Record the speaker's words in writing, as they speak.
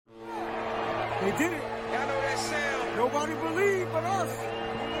They did it. Y'all know that sound. Nobody believed but us.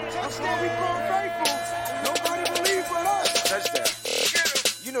 That's why we call faithful. Nobody believed but us. Touchdown.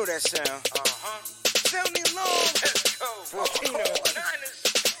 You know that sound. Sounding long. Let's go. Fortino.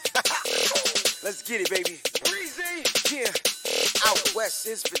 Let's get it, baby. Breezy. Yeah. Out west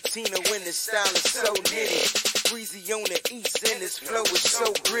is patina when the style is so nitty. Breezy on the east and his flow is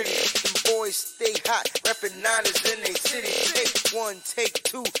so gritty. Them boys stay hot, reppin' Niners in they city. Take one, take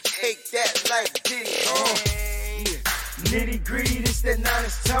two, take that like Diddy. Nitty gritty, this that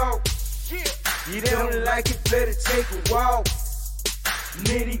Niners talk. You don't like it, better take a walk.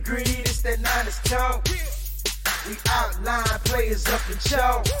 Nitty gritty, this that Niners talk. We outline players up in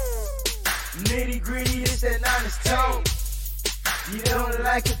chalk. Nitty gritty, this that Niners talk. You don't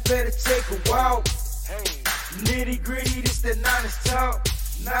like it, better take a walk. Nitty gritty, this that Niners talk.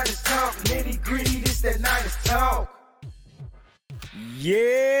 Niners talk, nitty gritty, this that Niners talk.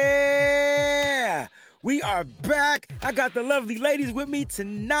 Yeah! We are back. I got the lovely ladies with me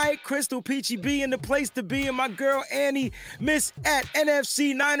tonight. Crystal Peachy B in the place to be, and my girl Annie, Miss at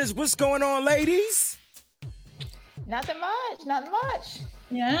NFC Niners. What's going on, ladies? Nothing much.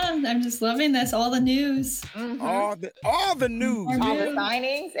 Yeah, I'm just loving this. All the news. Mm-hmm. All the news. All the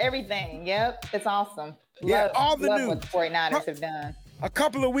signings, everything. Yep, it's awesome. Yeah, all the love news. what the 49ers have done. A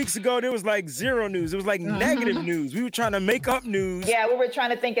couple of weeks ago, there was like zero news. It was like negative news. We were trying to make up news. Yeah, we were trying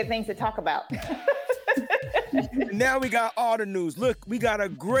to think of things to talk about. Now we got all the news. Look, we got a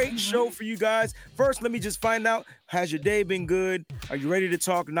great show for you guys. First, let me just find out, has your day been good? Are you ready to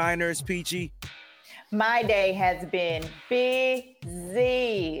talk Niners, Peachy? My day has been busy.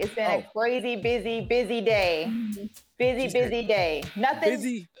 It's been a crazy, busy day. Busy day. Nothing.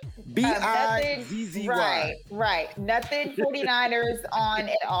 Busy. B-I-Z-Z-Y. Right. Nothing 49ers on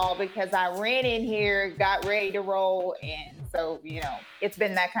at all because I ran in here, got ready to roll, and so, it's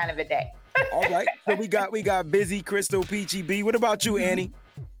been that kind of a day. All right. So we got busy Crystal Peachy B. What about you, Annie?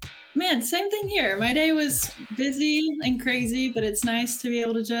 Man, same thing here. My day was busy and crazy, but it's nice to be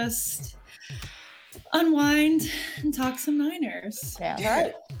able to just unwind and talk some Niners. Yeah.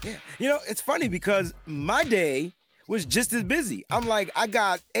 Right. Yeah. It's funny because my day was just as busy. I'm like, I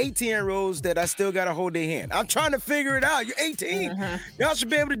got 18-year-olds that I still got to hold their hand. I'm trying to figure it out. You're 18. Y'all should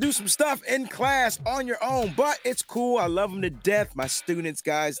be able to do some stuff in class on your own, but it's cool. I love them to death. My students,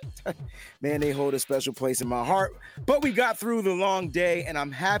 guys, man, they hold a special place in my heart. But we got through the long day, and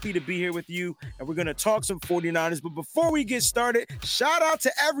I'm happy to be here with you, and we're going to talk some 49ers. But before we get started, shout out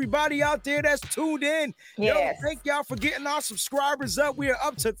to everybody out there that's tuned in. Yes. Yo, thank y'all for getting our subscribers up. We are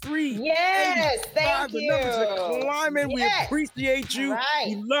up to 3. Yes, thank The you. numbers are climbing. We appreciate you. Right.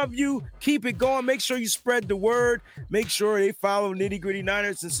 We love you. Keep it going. Make sure you spread the word. Make sure they follow Nitty Gritty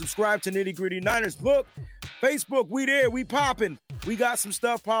Niners and subscribe to Nitty Gritty Niners. Look, Facebook, we there. We popping. We got some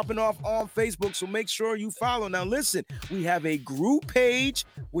stuff popping off on Facebook, so make sure you follow. Now, listen, we have a group page,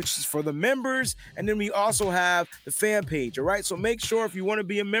 which is for the members, and then we also have the fan page, all right? So make sure if you want to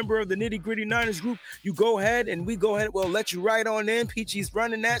be a member of the Nitty Gritty Niners group, you go ahead, and we'll let you right on in. Peachy's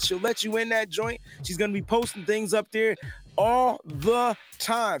running that. She'll let you in that joint. She's going to be posting things up there all the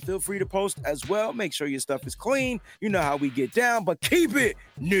time. Feel free to post as well. Make sure your stuff is clean. You know how we get down, but keep it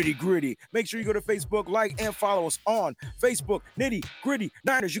nitty gritty. Make sure you go to Facebook, like, and follow us on Facebook, Nitty Gritty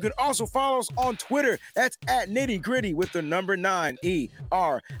Niners. You can also follow us on Twitter. That's at Nitty Gritty with the number 9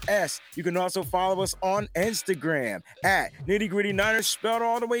 ERS. You can also follow us on Instagram at Nitty Gritty Niners, spelled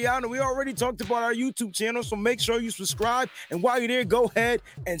all the way out. And we already talked about our YouTube channel, so make sure you subscribe. And while you're there, go ahead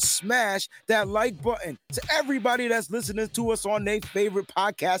and smash that like button. To everybody that's listening to us on their favorite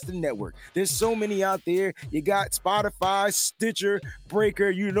podcasting network, there's so many out there. You got Spotify, Stitcher,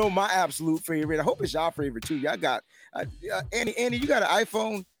 Breaker. My absolute favorite. I hope it's y'all favorite too. Y'all got Annie, you got an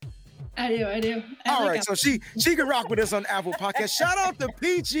iPhone? I do. All right, so she can rock with us on Apple Podcast. Shout out to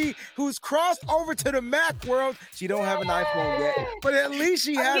Peachy, who's crossed over to the Mac world. She don't have an iPhone yet, but at least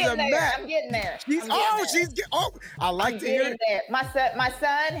she has a Mac. I'm getting there. I like to hear it. My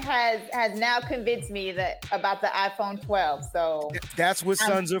son has now convinced me about the iPhone 12. So that's what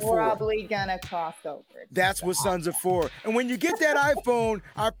sons are for. Probably gonna cross over. That's what sons are for. And when you get that iPhone,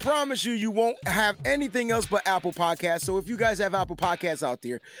 I promise you won't have anything else but Apple Podcasts. So if you guys have Apple Podcasts out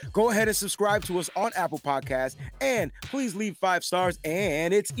there, go ahead and subscribe to us on Apple Podcasts, and please leave 5 stars.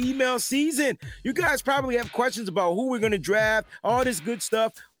 And it's email season. You guys probably have questions about who we're going to draft, all this good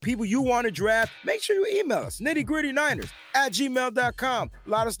stuff. People you want to draft, make sure you email us, nittygrittyniners@gmail.com. A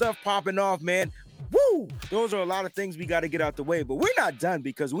lot of stuff popping off, man. Woo! Woo! Those are a lot of things we got to get out the way, but we're not done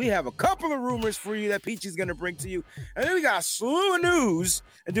because we have a couple of rumors for you that Peachy's going to bring to you. And then we got a slew of news,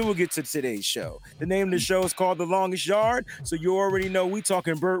 and then we'll get to today's show. The name of the show is called The Longest Yard, so you already know we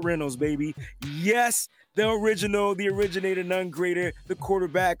talking Burt Reynolds, baby. Yes, the original, the originator, none greater, the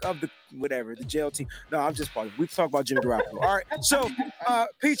quarterback of the jail team. No, I'm just talking. We talk about Jimmy Garoppolo. All right, so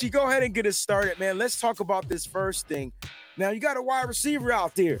Peachy, go ahead and get us started, man. Let's talk about this first thing. Now, you got a wide receiver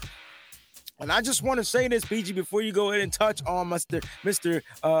out there. And I just want to say this, Peachy, before you go ahead and touch on Mr.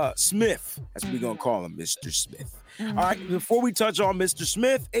 Smith. That's what we're going to call him, Mr. Smith. All right, before we touch on Mr.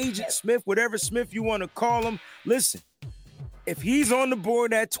 Smith, Agent Smith, whatever Smith you want to call him, listen, if he's on the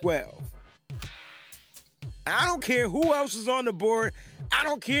board at 12, I don't care who else is on the board. I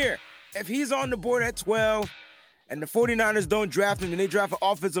don't care. If he's on the board at 12 and the 49ers don't draft him and they draft an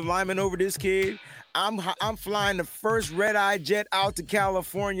offensive lineman over this kid, I'm flying the first red-eye jet out to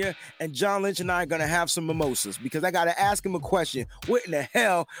California, and John Lynch and I are going to have some mimosas because I got to ask him a question. What in the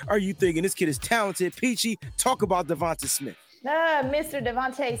hell are you thinking? This kid is talented. Peachy, talk about Devonta Smith. Mr.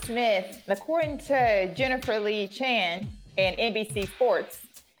 Devonta Smith, according to Jennifer Lee Chan and NBC Sports,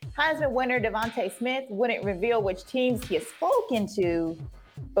 Heisman winner Devonta Smith wouldn't reveal which teams he has spoken to,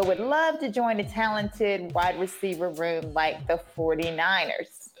 but would love to join a talented wide receiver room like the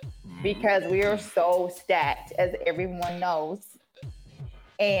 49ers because we are so stacked, as everyone knows.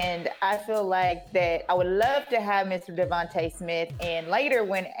 And I feel like that I would love to have Mr. Devonta Smith. And later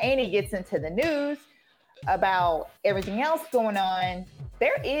when Annie gets into the news about everything else going on,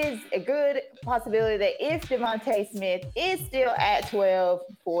 there is a good possibility that if Devonta Smith is still at 12,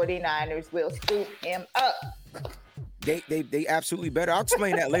 49ers will scoop him up. They absolutely better. I'll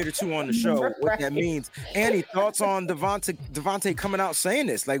explain that later too on the show, Right. what that means. Annie, thoughts on Devonta coming out saying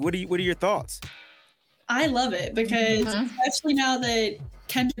this? Like, what are your thoughts? I love it because especially now that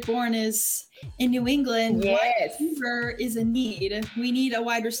Kendrick Bourne is in New England, Yes. wide receiver is a need. We need a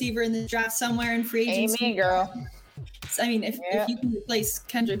wide receiver in the draft somewhere in free agency. Amen, girl. I mean, if you can replace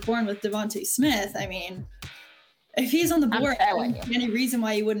Kendrick Bourne with Devonta Smith, I mean, if he's on the board, I don't see any reason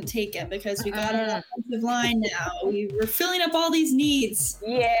why you wouldn't take him because we got an offensive line now. We're filling up all these needs.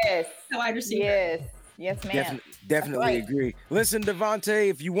 Yes. The wide receiver. Yes, ma'am. Definitely right. agree. Listen, Devonta,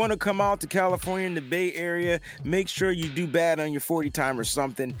 if you want to come out to California in the Bay Area, make sure you do bad on your 40 time or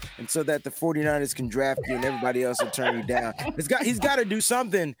something, and so that the 49ers can draft you and everybody else will turn you down. He's got to do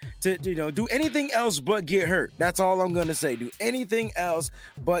something to do anything else but get hurt. That's all I'm gonna say. Do anything else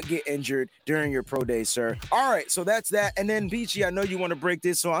but get injured during your pro day, sir. All right, so that's that. And then Peachy, I know you want to break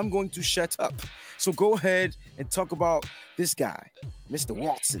this, so I'm going to shut up. So go ahead and talk about this guy, Mr.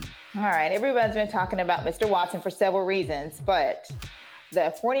 Watson. All right, everybody's been talking about Mr. Watson for several reasons, but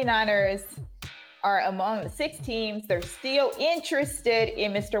the 49ers are among the 6 teams that are still interested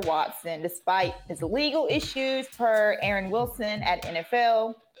in Mr. Watson, despite his legal issues per Aaron Wilson at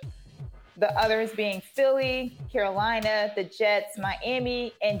NFL. The others being Philly, Carolina, the Jets,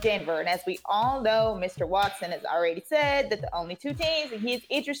 Miami, and Denver. And as we all know, Mr. Watson has already said that the only 2 teams that he is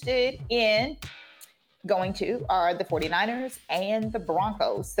interested in going to are the 49ers and the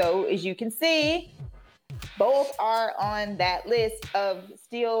Broncos. So as you can see, both are on that list of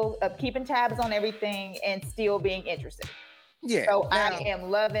keeping tabs on everything and still being interested. Yeah. So I am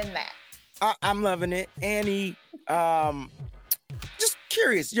loving that. I'm loving it. Annie, just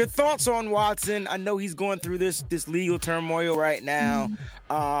curious, your thoughts on Watson. I know he's going through this legal turmoil right now.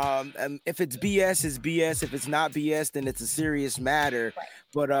 And if it's BS, it's BS. If it's not BS, then it's a serious matter. Right.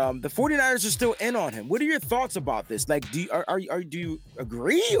 But the 49ers are still in on him. What are your thoughts about this? Like, do you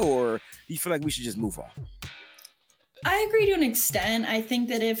agree, or do you feel like we should just move on? I agree to an extent. I think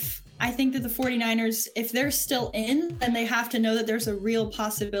that the 49ers, if they're still in, then they have to know that there's a real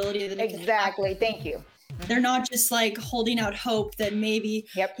possibility that it Exactly. Thank you. They're not just like holding out hope that maybe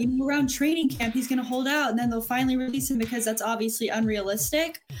around training camp he's going to hold out and then they'll finally release him, because that's obviously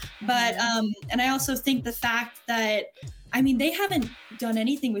unrealistic. But and I also think the fact that, I mean, they haven't done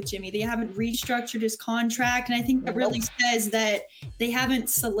anything with Jimmy. They haven't restructured his contract, and I think that really says that they haven't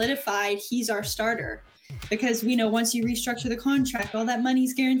solidified he's our starter. Because we know once you restructure the contract, all that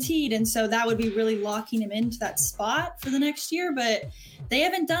money's guaranteed. And so that would be really locking him into that spot for the next year. But they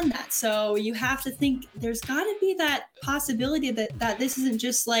haven't done that. So you have to think there's got to be that possibility that this isn't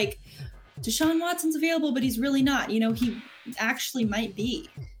just like Deshaun Watson's available, but he's really not. You know, he actually might be.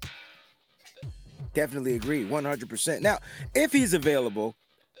 Definitely agree, 100%. Now, if he's available,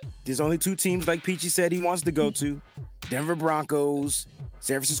 there's only 2 teams, like Peachy said, he wants to go to. Denver Broncos,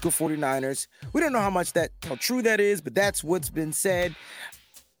 San Francisco 49ers. We don't know how true that is, but that's what's been said.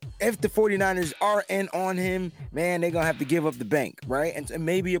 if the 49ers are in on him, man, they're going to have to give up the bank, right? And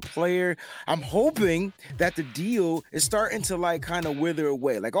maybe a player, I'm hoping that the deal is starting to like kind of wither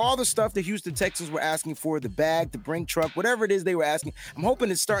away. Like all the stuff the Houston Texans were asking for, the bag, the brink truck, whatever it is they were asking, I'm hoping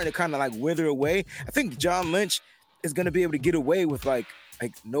it's starting to kind of like wither away. I think John Lynch is going to be able to get away with like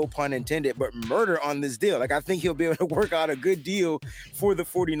no pun intended, but murder on this deal. Like I think he'll be able to work out a good deal for the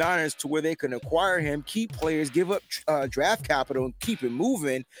 49ers to where they can acquire him, keep players, give up draft capital and keep it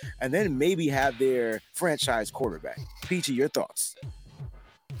moving, and then maybe have their franchise quarterback. Peachy, your thoughts?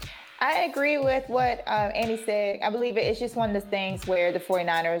 I agree with what Andy said. I believe it's just one of those things where the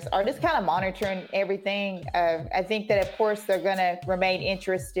 49ers are just kind of monitoring everything. I think that, of course, they're going to remain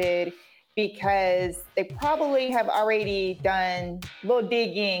interested because they probably have already done a little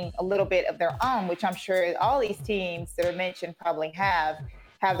digging, a little bit of their own, which I'm sure all these teams that are mentioned probably have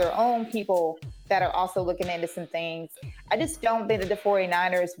their own people that are also looking into some things. I just don't think that the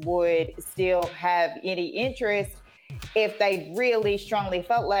 49ers would still have any interest if they really strongly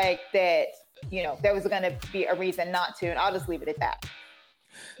felt like that, you know, there was going to be a reason not to, and I'll just leave it at that.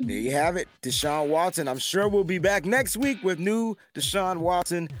 There you have it, Deshaun Watson. I'm sure we'll be back next week with new Deshaun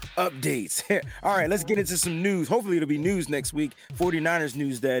Watson updates. All right, let's get into some news. Hopefully it'll be news next week, 49ers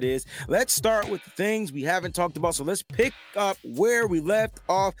news that is. Let's start with the things we haven't talked about. So let's pick up where we left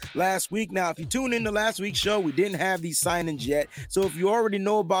off last week. Now, if you tune into last week's show, we didn't have these signings yet. So if you already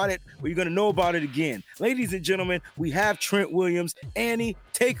know about it, well, you're going to know about it again. Ladies and gentlemen, we have Trent Williams. Annie,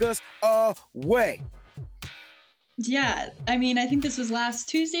 take us away. Yeah, I mean, I think this was last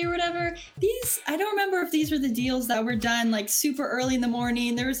Tuesday or whatever. I don't remember if these were the deals that were done like super early in the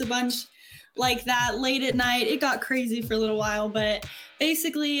morning. There was a bunch like that late at night. It got crazy for a little while, but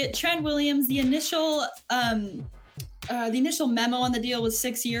basically Trent Williams, the initial memo on the deal was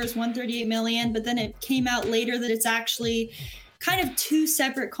 6 years, $138 million, but then it came out later that it's actually kind of two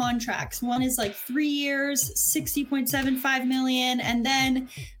separate contracts. One is like 3 years, $60.75 million. And then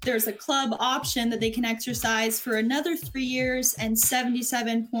there's a club option that they can exercise for another 3 years and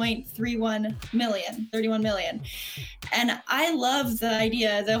 $77.31 million. And I love the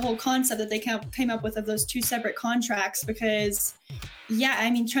idea, the whole concept that they came up with of those two separate contracts because yeah, I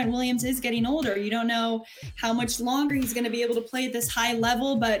mean, Trent Williams is getting older. You don't know how much longer he's going to be able to play at this high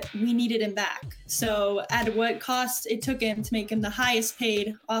level, but we needed him back. So at what cost it took him to make him the highest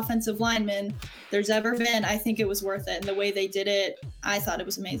paid offensive lineman there's ever been, I think it was worth it. And the way they did it, I thought it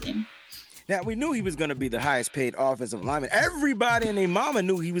was amazing. Now, we knew he was going to be the highest paid offensive lineman. Everybody and their mama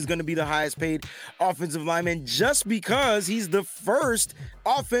knew he was going to be the highest paid offensive lineman just because he's the first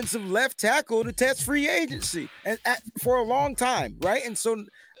offensive left tackle to test free agency and for a long time, right? And so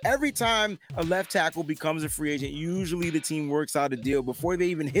every time a left tackle becomes a free agent, usually the team works out a deal before they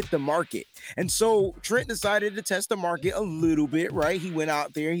even hit the market. And so Trent decided to test the market a little bit, right? He went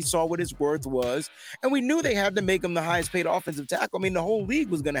out there, he saw what his worth was, and we knew they had to make him the highest paid offensive tackle. I mean, the whole league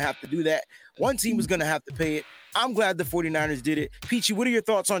was going to have to do that. One team was going to have to pay it. I'm glad the 49ers did it. Peachy, what are your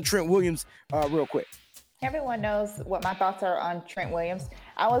thoughts on Trent Williams real quick? Everyone knows what my thoughts are on Trent Williams.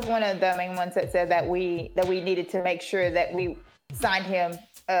 I was one of the main ones that said that we needed to make sure that we signed him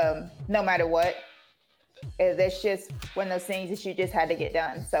no matter what. That's just one of those things that you just had to get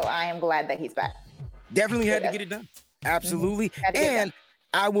done. So I am glad that he's back. Definitely had to get it done. Absolutely. Mm-hmm. And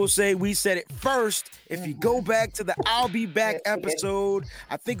I will say we said it first. If you go back to the I'll Be Back episode,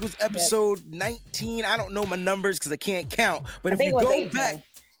 I think it was episode 19. I don't know my numbers because I can't count. But if you go back,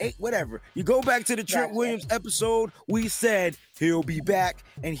 whatever. You go back to the Trent Williams episode, we said he'll be back,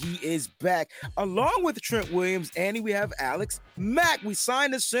 and he is back. Along with Trent Williams, Andy, we have Alex Mack. We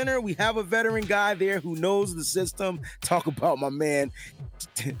signed a center. We have a veteran guy there who knows the system. Talk about my man.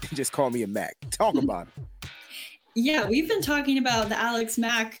 Just call me a Mac. Talk about him. Yeah, we've been talking about the Alex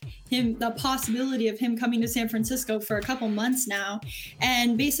Mack, the possibility of him coming to San Francisco for a couple months now.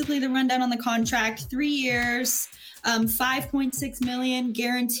 And basically the rundown on the contract, 3 years, $5.6 million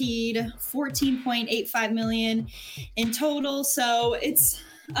guaranteed, $14.85 million in total. So it's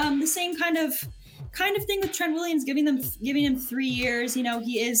the same kind of thing with Trent Williams, giving him 3 years. You know,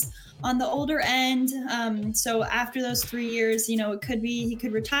 he is on the older end. So after those 3 years, you know, it could be he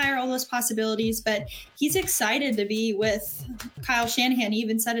could retire, all those possibilities, but he's excited to be with Kyle Shanahan. He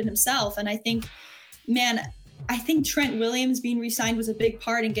even said it himself. And I think Trent Williams being re-signed was a big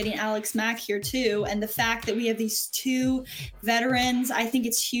part in getting Alex Mack here too. And the fact that we have these two veterans, I think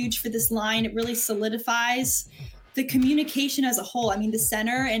it's huge for this line. It really solidifies the communication as a whole. I mean, the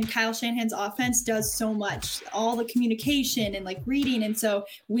center and Kyle Shanahan's offense does so much, all the communication and like reading. And so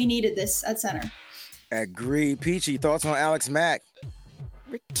we needed this at center. Agree. Peachy, thoughts on Alex Mack?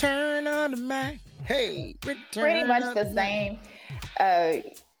 Return on the Mack. Hey, return. Pretty much the same.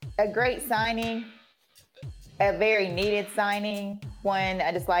 a great signing, a very needed signing. One,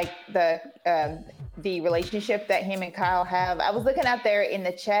 I just like the relationship that him and Kyle have. I was looking out there in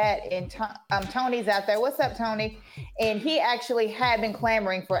the chat, and Tony's out there. What's up, Tony? And he actually had been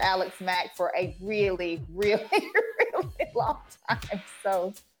clamoring for Alex Mack for a really, really, really long time.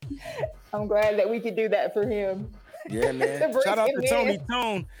 So I'm glad that we could do that for him. Yeah, man. Shout out to Tony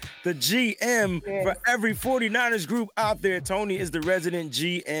Tone, the GM for every 49ers group out there. Tony is the resident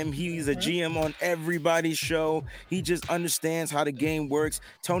GM. He's a GM on everybody's show. He just understands how the game works.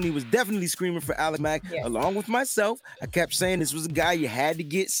 Tony was definitely screaming for Alex Mack, along with myself. I kept saying this was a guy you had to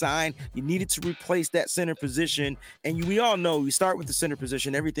get signed. You needed to replace that center position. And we all know, you start with the center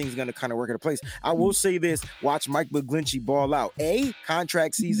position, everything's going to kind of work into place. I will say this, watch Mike McGlinchey ball out. A,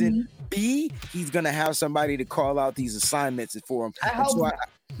 contract season. B, he's going to have somebody to call out these assignments for him. I hope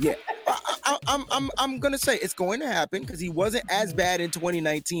I'm gonna say it's going to happen because he wasn't as bad in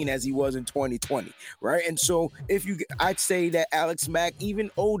 2019 as he was in 2020, right? And so I'd say that Alex Mack,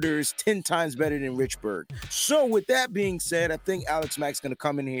 even older, is 10 times better than Rich Berg. So with that being said, I think Alex Mack's gonna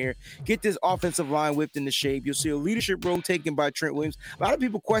come in here, get this offensive line whipped into shape. You'll see a leadership role taken by Trent Williams. A lot of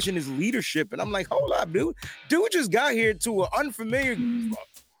people question his leadership, and I'm like, hold up, dude. Dude just got here to an unfamiliar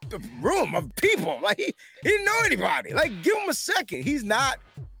room of people. Like he didn't know anybody. Like, give him a second. He's not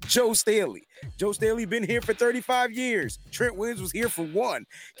Joe Staley. Joe Staley been here for 35 years. Trent Williams was here for 1.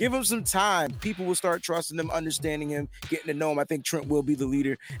 Give him some time. People will start trusting him, understanding him, getting to know him. I think Trent will be the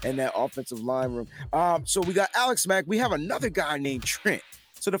leader in that offensive line room. So we got Alex Mack. We have another guy named Trent.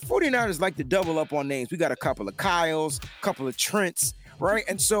 So the 49ers like to double up on names. We got a couple of Kyles, a couple of Trents, right?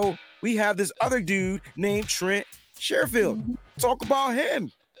 And so we have this other dude named Trent Sherfield. Talk about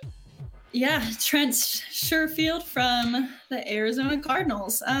him. Yeah, Trent Sherfield from the Arizona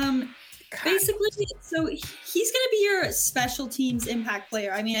Cardinals. Basically, so he's going to be your special teams impact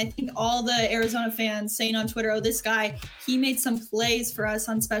player. I mean, I think all the Arizona fans saying on Twitter, oh, this guy, he made some plays for us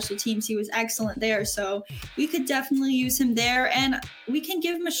on special teams. He was excellent there. So we could definitely use him there, and we can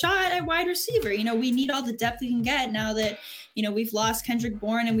give him a shot at wide receiver. You know, we need all the depth we can get now that, you know, we've lost Kendrick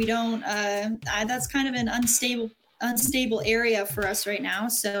Bourne, and we don't, that's kind of an unstable area for us right now.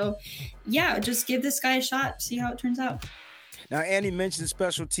 So yeah, just give this guy a shot, see how it turns out. Now, Annie mentioned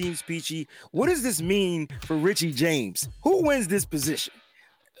special teams, Peachy. What does this mean for Richie James? Who wins this position?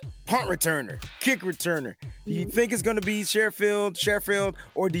 Punt returner, kick returner. Do you think it's going to be Sherfield,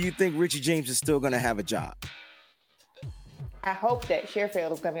 or do you think Richie James is still going to have a job? I hope that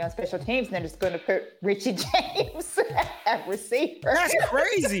Sherfield is going to be on special teams, and they're just going to put Richie James at receiver. That's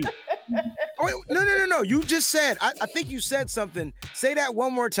crazy. Wait, no. You just said, I think you said something. Say that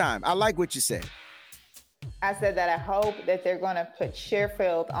one more time. I like what you said. I said that I hope that they're going to put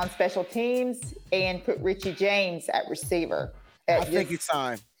Sherfield on special teams and put Richie James at receiver. I think it's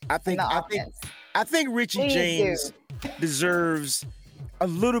time. I think Richie James deserves a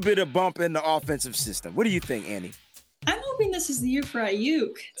little bit of bump in the offensive system. What do you think, Annie? I'm hoping this is the year for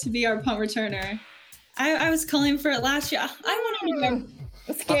Ayuk to be our punt returner. I was calling for it last year. I want him to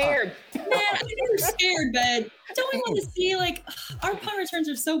I'm scared. Man, I think we're scared, but don't we want to see, like, our punt returns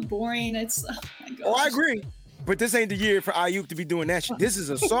are so boring. It's, oh my gosh. Oh, I agree. But this ain't the year for Ayuk to be doing that shit. This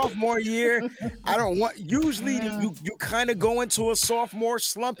is a sophomore year. Usually you kind of go into a sophomore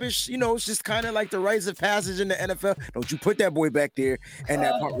slumpish, you know, it's just kind of like the rites of passage in the NFL. Don't you put that boy back there and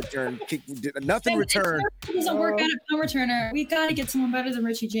that punt return, nothing return. If it doesn't work out at punt returner, we got to get someone better than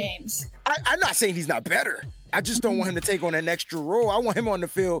Richie James. I'm not saying he's not better. I just don't want him to take on an extra role. I want him on the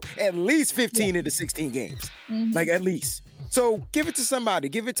field at least 15 of the 16 games. Like, at least. So give it to somebody.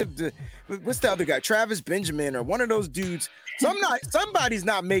 Give it to what's the other guy? Travis Benjamin or one of those dudes. Somebody's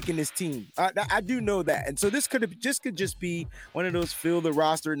not making this team. I do know that. And so this could just be one of those fill the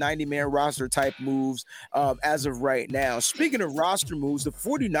roster, 90-man roster type moves as of right now. Speaking of roster moves, the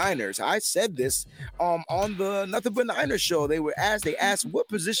 49ers, I said this on the Nothing But Niners show. They asked, what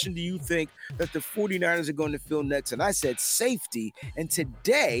position do you think that the 49ers are going to fill next? And I said safety. And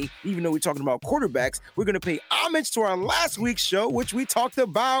today, even though we're talking about quarterbacks, we're going to pay homage to our last week's show, which we talked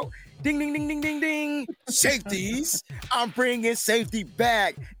about ding, ding, ding, ding, ding, ding, safeties. I'm bringing safety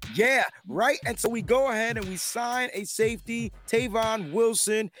back. Yeah, right? And so we go ahead and we sign a safety, Tavon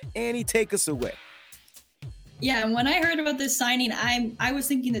Wilson. Annie, take us away. Yeah, and when I heard about this signing, I was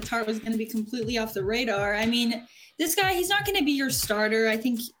thinking that Tart was going to be completely off the radar. I mean, this guy, he's not going to be your starter. I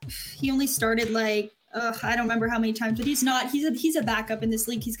think he only started like, I don't remember how many times, but he's not. He's a backup in this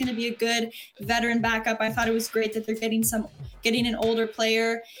league. He's going to be a good veteran backup. I thought it was great that they're getting an older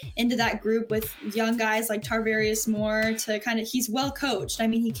player into that group with young guys like Tarvarius Moore to kind of, he's well coached. I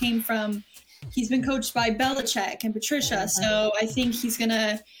mean, he came from he's been coached by Belichick and Patricia. So I think he's going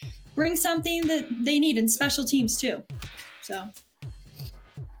to bring something that they need in special teams too.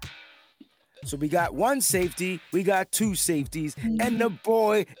 So we got one safety, we got two safeties, and the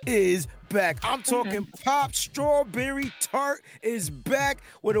boy is back. I'm talking Pop Strawberry Tart is back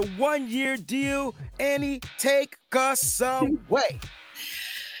with a 1-year deal. Annie, take us away.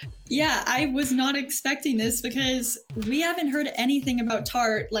 Yeah, I was not expecting this because we haven't heard anything about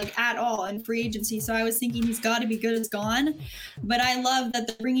Tart like at all in free agency. So I was thinking he's got to be good as gone. But I love that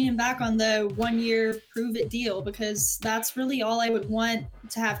they're bringing him back on the 1-year prove it deal, because that's really all I would want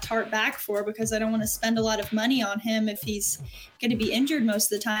to have Tart back for, because I don't want to spend a lot of money on him if he's going to be injured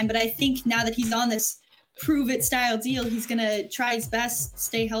most of the time. But I think now that he's on this prove it style deal, he's going to try his best,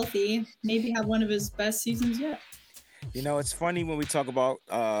 stay healthy, maybe have one of his best seasons yet. You know, it's funny when we talk about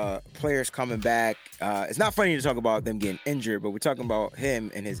players coming back. It's not funny to talk about them getting injured, but we're talking about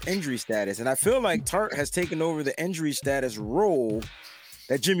him and his injury status. And I feel like Tart has taken over the injury status role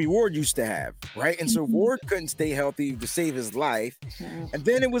that Jimmy Ward used to have, right? And so Ward couldn't stay healthy to save his life. And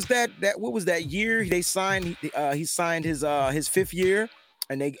then it was that what was that year they signed? He signed his 5th year.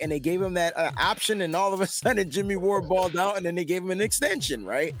 And they gave him that option, and all of a sudden Jimmy Ward balled out, and then they gave him an extension,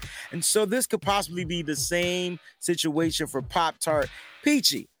 right? And so this could possibly be the same situation for Pop-Tart.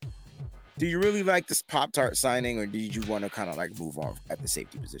 Peachy, do you really like this Pop-Tart signing, or did you want to kind of like move on at the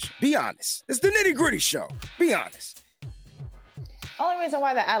safety position? Be honest. It's the Nitty Gritty Show. Be honest. Only reason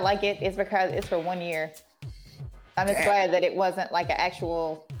why that I like it is because it's for 1 year. I'm just glad that it wasn't like an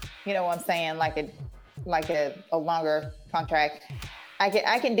actual, you know what I'm saying, like a longer contract.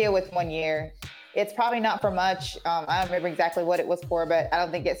 I can deal with 1 year. It's probably not for much. I don't remember exactly what it was for, but I don't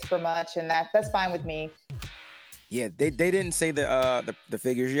think it's for much, and that's fine with me. Yeah, they didn't say the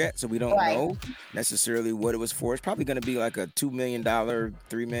figures yet, so we don't know necessarily what it was for. It's probably going to be like a $2 million, $3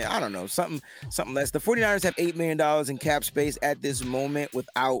 million, I don't know, something less. The 49ers have $8 million in cap space at this moment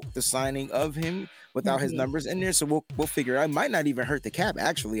without the signing of him, without his numbers in there. So we'll figure out. It might not even hurt the cap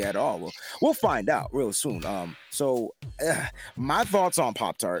actually at all. We'll find out real soon. So my thoughts on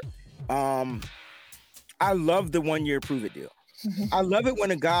Pop-Tart. I love the 1 year prove it deal. I love it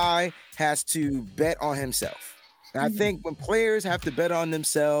when a guy has to bet on himself. And I think when players have to bet on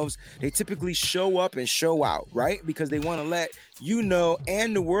themselves, they typically show up and show out, right? Because they want to let you know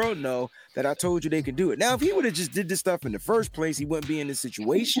and the world know that I told you they can do it. Now, if he would have just did this stuff in the first place, he wouldn't be in this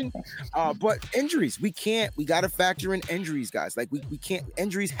situation. But injuries, we got to factor in injuries, guys. Like we can't,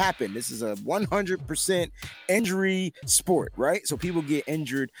 injuries happen. This is a 100% injury sport, right? So people get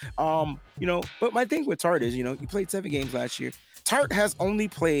injured. But my thing with Tart is, he played 7 games last year. Tart has only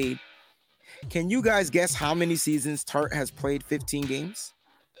played, can you guys guess how many seasons Tart has played 15 games?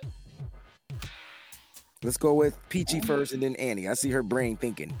 Let's go with Peachy first and then Annie. I see her brain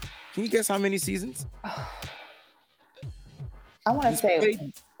thinking. Can you guess how many seasons? I want to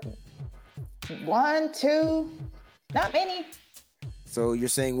say 1, 2, not many. So you're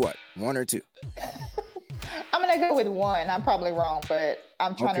saying what? 1 or 2? I'm going to go with 1. I'm probably wrong, but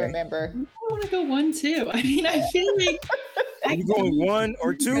I'm trying to remember. I want to go 1, 2. I mean, I feel like... Are you going 1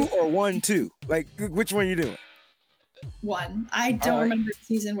 or 2 or 1, 2? Like, which one are you doing? 1. I don't remember the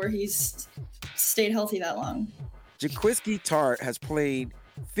season where he's stayed healthy that long. Jaquiski Tart has played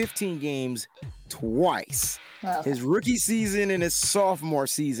 15 games twice. Wow. His rookie season and his sophomore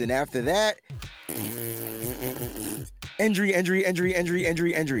season. After that, injury.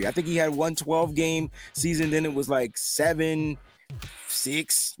 I think he had 1 12-game season. Then it was like 7,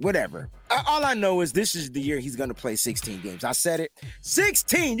 6, whatever. All I know is this is the year he's going to play 16 games. I said it.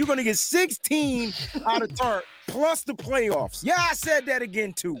 16. You're going to get 16 out of Tart plus the playoffs. Yeah, I said that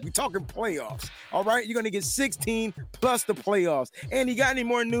again too. We're talking playoffs. All right. You're going to get 16 plus the playoffs. And you got any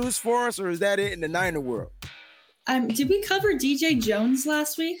more news for us, or is that it in the Niner world? Did we cover DJ Jones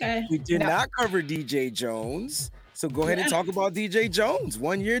last week? We did not cover DJ Jones. So go ahead and talk about DJ Jones.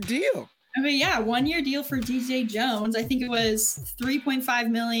 1 year deal. I mean, 1 year deal for DJ Jones. I think it was $3.5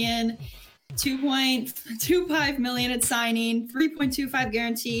 million, $2.25 million at signing, $3.25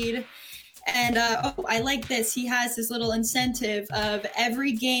 guaranteed. And I like this. He has this little incentive of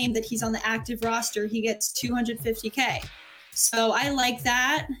every game that he's on the active roster, he gets $250K. So I like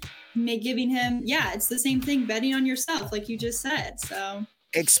that. Giving him, it's the same thing, betting on yourself, like you just said. So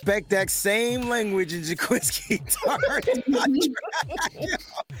expect that same language in Jaquiski Tart.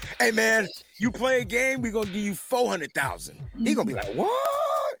 Hey man, you play a game, we're gonna give you $400,000. He's gonna be like, what?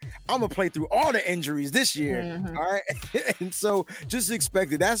 I'm gonna play through all the injuries this year. All right. And so just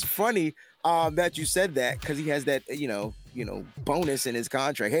expect it. That's funny that you said that, because he has that, bonus in his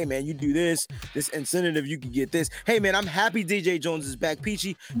contract. Hey man, you do this incentive, you can get this. Hey man, I'm happy DJ Jones is back.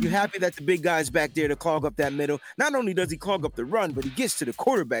 Peachy, you happy that the big guy's back there to clog up that middle? Not only does he clog up the run, but he gets to the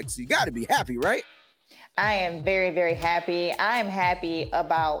quarterback. So you got to be happy, right? I am very, very happy. I am happy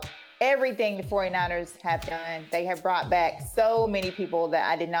about everything the 49ers have done. They have brought back so many people that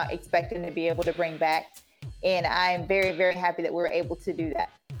I did not expect them to be able to bring back. And I am very, very happy that we're able to do that,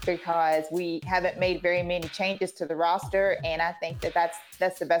 because we haven't made very many changes to the roster. And I think that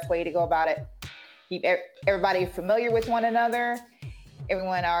that's the best way to go about it. Keep everybody familiar with one another.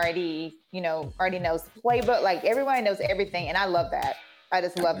 Everyone already knows the playbook. Like, everybody knows everything. And I love that. I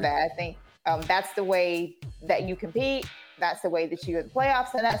just love that. I think that's the way that you compete. That's the way that you go to the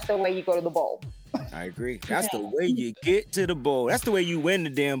playoffs, and that's the way you go to the bowl. I agree. That's the way you get to the bowl. That's the way you win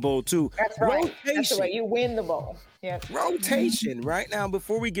the damn bowl, too. That's right. Rotation. That's the way you win the bowl. Yeah. Rotation. Right now,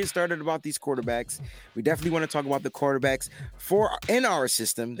 before we get started about these quarterbacks, we definitely want to talk about the quarterbacks in our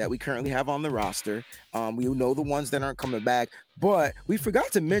system that we currently have on the roster. We know the ones that aren't coming back, but we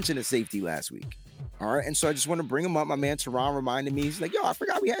forgot to mention a safety last week. All right. And so I just want to bring him up. My man Teron reminded me. He's like, I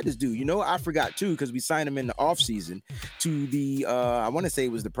forgot we had this dude. I forgot too, because we signed him in the offseason to the, I want to say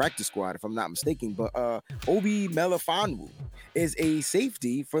it was the practice squad, if I'm not mistaken. But Obi Melifonwu is a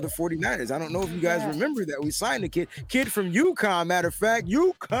safety for the 49ers. I don't know if you guys remember that. We signed a kid from UConn. Matter of fact,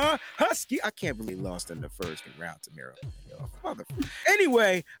 UConn Husky. I can't believe he lost in the first round to Maryland.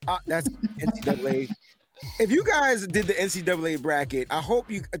 Anyway, that's NCAA. If you guys did the NCAA bracket, I hope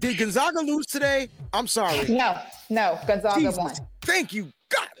did Gonzaga lose today? I'm sorry. No, Gonzaga won. Thank you,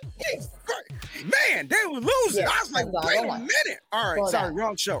 God. Man, they were losing. I was like, Gonzaga wait a minute. All right, sorry,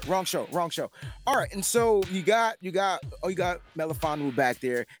 wrong show. All right, and so you got Melifonwu back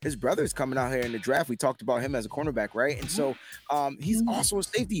there. His brother's coming out here in the draft. We talked about him as a cornerback, right? And so he's also a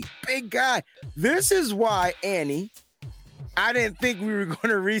safety, big guy. This is why, Annie, I didn't think we were going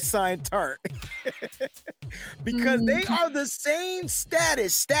to re-sign Tart because they are the same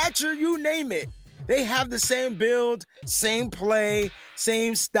stature, you name it. They have the same build, same play,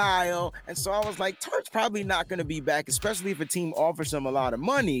 same style. And so I was like, Tart's probably not going to be back, especially if a team offers him a lot of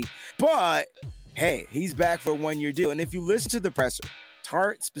money. But hey, he's back for a one-year deal. And if you listen to the presser,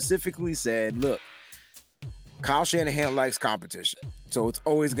 Tart specifically said, look, Kyle Shanahan likes competition. So it's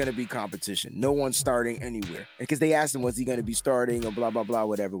always going to be competition. No one's starting anywhere. Because they asked him, was he going to be starting or blah, blah, blah,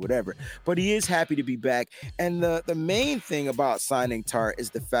 whatever. But he is happy to be back. And the main thing about signing Tart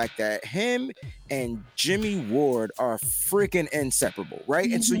is the fact that him and Jimmy Ward are freaking inseparable, right?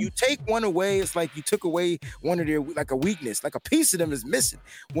 And so you take one away, it's like you took away one of their, like a weakness, like a piece of them is missing.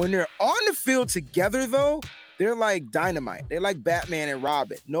 When they're on the field together, though, they're like dynamite. They're like Batman and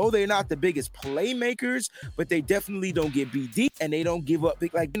Robin. No, they're not the biggest playmakers, but they definitely don't get beat deep and they don't give up.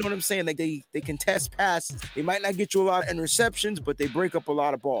 Like, you know what I'm saying? Like they contest passes. They might not get you a lot of interceptions, but they break up a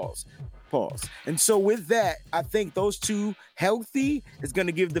lot of balls. Pause. And so with that, I think those two healthy is going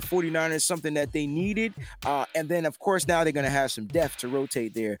to give the 49ers something that they needed. And then, of course, now they're going to have some depth to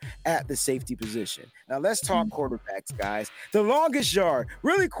rotate there at the safety position. Now, let's talk quarterbacks, guys. The longest yard.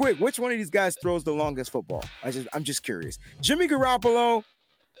 Really quick, which one of these guys throws the longest football? I'm just curious. Jimmy Garoppolo,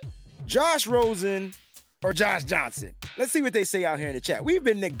 Josh Rosen, or Josh Johnson? Let's see what they say out here in the chat. We've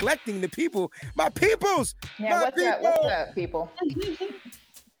been neglecting the people. My peoples! Yeah, what's up, people?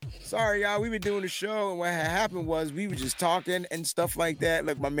 Sorry, y'all. We were doing the show, and what had happened was we were just talking and stuff like that.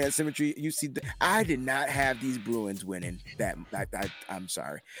 Like my man Symmetry, you see, I did not have these Bruins winning. I'm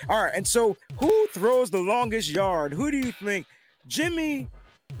sorry. All right, and so who throws the longest yard? Who do you think? Jimmy,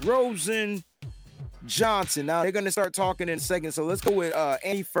 Rosen, Johnson. Now they're gonna start talking in a second. So let's go with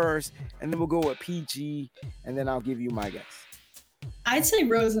Annie first, and then we'll go with PG, and then I'll give you my guess. I'd say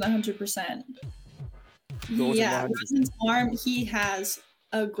Rosen 100%. Yeah, Rosen's arm. He has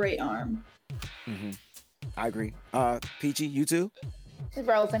a great arm. I agree. Peachy, you too? It's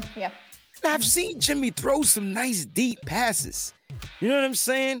Rosen, yeah. I've seen Jimmy throw some nice deep passes. You know what I'm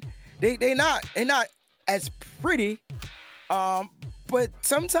saying? They're not as pretty, but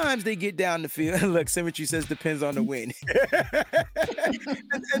sometimes they get down the field. Look, Symmetry says depends on the wind.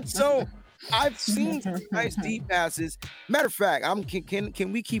 and so I've seen some nice deep passes. Matter of fact,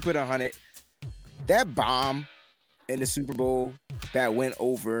 can we keep it 100? That bomb in the Super Bowl that went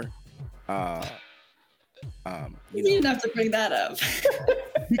over, you didn't have to bring that up.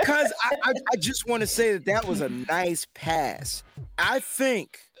 because I just want to say that was a nice pass. I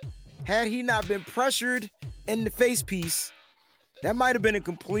think had he not been pressured in the face piece, that might have been a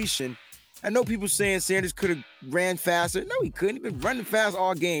completion. I know people saying Sanders could have ran faster. No, he couldn't. He's been running fast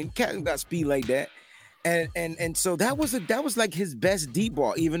all game. Cat got speed like that. And so that was like his best deep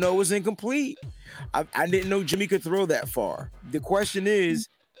ball, even though it was incomplete. I didn't know Jimmy could throw that far. The question is,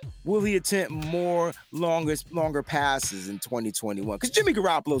 will he attempt more longer passes in 2021? Because Jimmy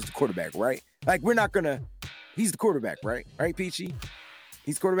Garoppolo's the quarterback, right? Like he's the quarterback, right? Right, Peachy?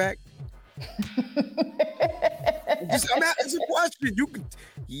 He's the quarterback. It's a question. You can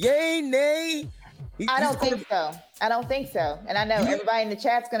yay, nay. I don't think so. And I know everybody in the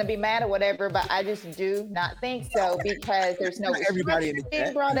chat's going to be mad or whatever, but I just do not think so because there's no everybody in the chat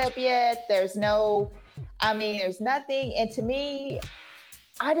being brought up yet. There's nothing. And to me,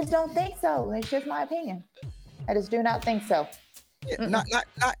 I just don't think so. It's just my opinion. I just do not think so. Yeah, not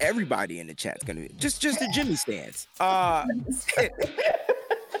everybody in the chat's going to be. Just the Jimmy stance.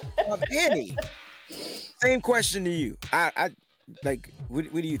 Annie, same question to you. I like,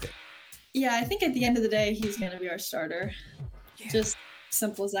 what do you think? Yeah, I think at the end of the day, he's going to be our starter. Yeah. Just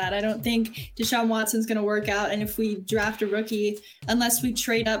simple as that. I don't think Deshaun Watson's going to work out. And if we draft a rookie, unless we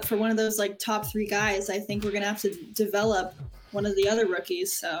trade up for one of those like top 3 guys, I think we're going to have to develop one of the other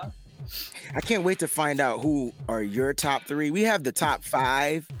rookies. So I can't wait to find out who are your top 3. We have the top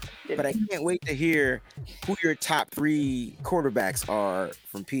 5, but I can't wait to hear who your top 3 quarterbacks are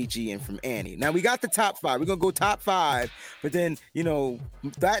from PG and from Annie. Now we got the top 5. We're gonna go top 5, but then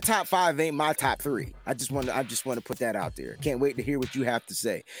that top 5 ain't my top 3. I just want to put that out there. Can't wait to hear what you have to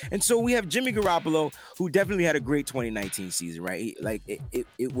say. And so we have Jimmy Garoppolo, who definitely had a great 2019 season, right?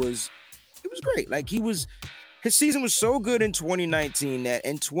 It was great. Like his season was so good in 2019 that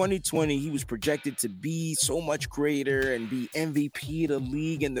in 2020 he was projected to be so much greater and be MVP of the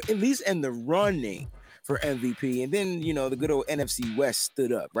league and at least in the running for MVP. And then, the good old NFC West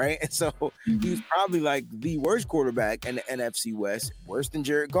stood up, right? And so he was probably like the worst quarterback in the NFC West, worse than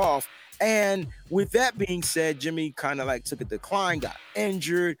Jared Goff. And with that being said, Jimmy kind of like took a decline, got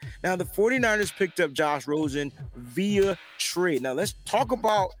injured. Now the 49ers picked up Josh Rosen via trade. Now let's talk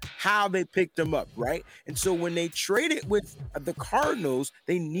about how they picked him up, right? And so when they traded with the Cardinals,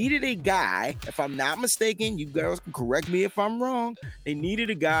 they needed a guy, if I'm not mistaken, you guys can correct me if I'm wrong, they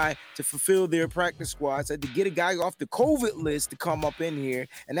needed a guy to fulfill their practice squad, so to get a guy off the COVID list to come up in here,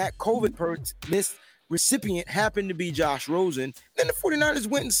 and that COVID list recipient happened to be Josh Rosen. Then the 49ers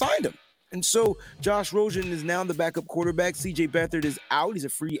went and signed him. And so Josh Rosen is now the backup quarterback. CJ Beathard is out. He's a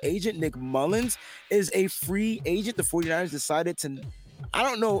free agent. Nick Mullins is a free agent. The 49ers decided to, I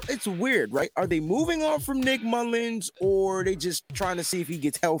don't know. It's weird, right? Are they moving on from Nick Mullins or are they just trying to see if he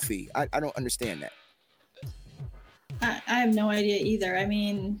gets healthy? I don't understand that. I have no idea either. I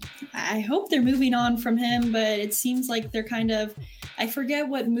mean, I hope they're moving on from him, but it seems like they're kind of, I forget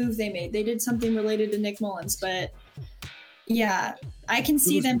what move they made. They did something related to Nick Mullins, but yeah, I can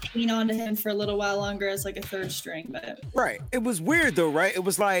see them hanging on to him for a little while longer as like a third string, but right. It was weird though, right? It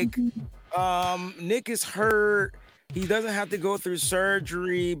was like Nick is hurt. He doesn't have to go through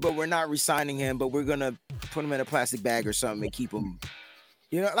surgery, but we're not re-signing him, but we're gonna put him in a plastic bag or something and keep him.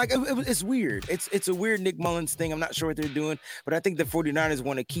 It's weird. It's a weird Nick Mullins thing. I'm not sure what they're doing, but I think the 49ers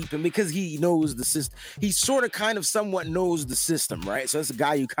want to keep him because he knows the system. He sort of kind of somewhat knows the system, right? So it's a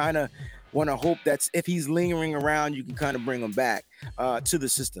guy you kind of want to hope that's if he's lingering around, you can kind of bring him back to the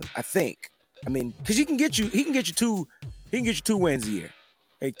system. I think. I mean, because he can get you 2 wins a year.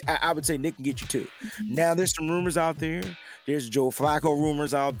 I would say Nick can get you 2. Now there's some rumors out there. There's Joe Flacco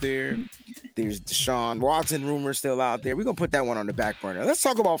rumors out there. There's Deshaun Watson rumors still out there. We're going to put that one on the back burner. Let's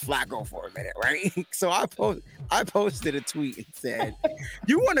talk about Flacco for a minute, right? So I posted a tweet and said,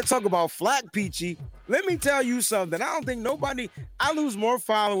 you want to talk about Flack, Peachy? Let me tell you something. I don't think I lose more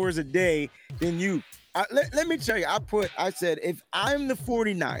followers a day than you. Let me tell you, I said, if I'm the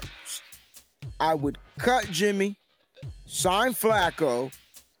 49ers, I would cut Jimmy, sign Flacco,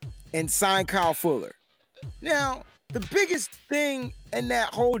 and sign Kyle Fuller. Now, the biggest thing in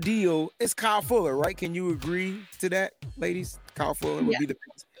that whole deal is Kyle Fuller, right? Can you agree to that, ladies? Kyle Fuller would be the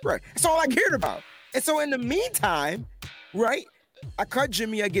biggest. Right. That's all I cared about. And so in the meantime, right, I cut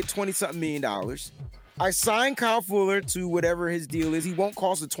Jimmy, I get $20-something million. I sign Kyle Fuller to whatever his deal is. He won't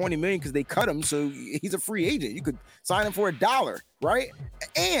cost the $20 million because they cut him, so he's a free agent. You could sign him for $1, right?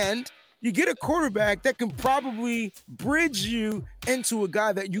 And you get a quarterback that can probably bridge you into a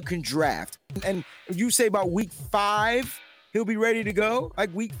guy that you can draft. And you say about week 5, he'll be ready to go,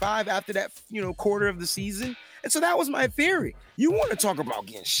 like week 5 after that, quarter of the season. And so that was my theory. You want to talk about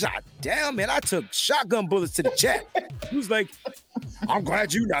getting shot down, man? I took shotgun bullets to the chat. He was like, I'm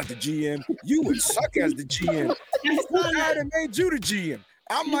glad you're not the GM. You would suck as the GM. I'd have made you the GM.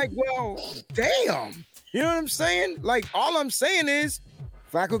 I'm like, well, damn. You know what I'm saying? Like, all I'm saying is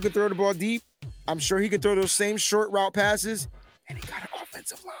Flacco can throw the ball deep. I'm sure he can throw those same short route passes. And he got an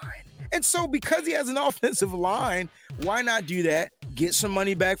offensive line. And so because he has an offensive line, why not do that? Get some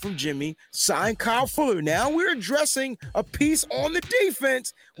money back from Jimmy, sign Kyle Fuller. Now we're addressing a piece on the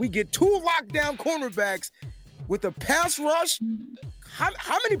defense. We get 2 lockdown cornerbacks with a pass rush.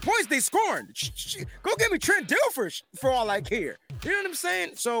 How many points they scoring? Go get me Trent Dilfer for all I care. You know what I'm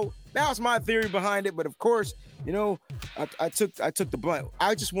saying? So that was my theory behind it. But of course, you know, I took the blunt.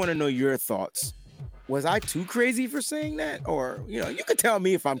 I just want to know your thoughts. Was I too crazy for saying that? Or, you know, you can tell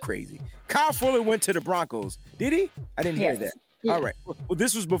me if I'm crazy. Kyle Fuller went to the Broncos. Did he? I didn't hear that. Yeah. All right. Well,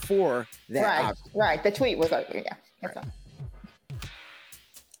 this was before that. Right. The tweet was over. Yeah. That's right.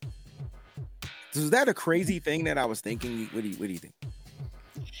 Was that a crazy thing that I was thinking? What do you think?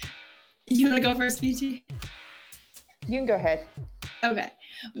 You want to go first, PG? You can go ahead. Okay.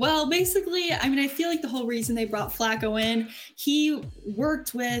 Well, basically, I mean, I feel like the whole reason they brought Flacco in, he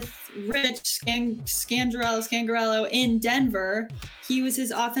worked with Rich Scangarello in Denver. He was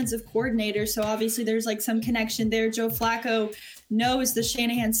his offensive coordinator. So obviously there's like some connection there. Joe Flacco knows the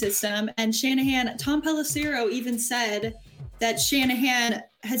Shanahan system, and Tom Pelissero even said that Shanahan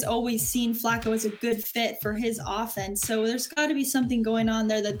has always seen Flacco as a good fit for his offense. So there's got to be something going on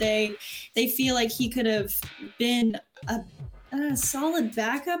there that they feel like he could have been a solid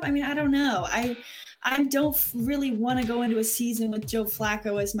backup. I mean, I don't know. I don't really want to go into a season with Joe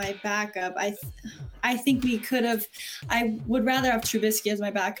Flacco as my backup. I think we could have. I would rather have Trubisky as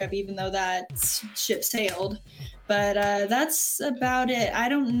my backup, even though that ship sailed. But that's about it. I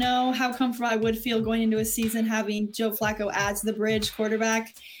don't know how comfortable I would feel going into a season having Joe Flacco as the bridge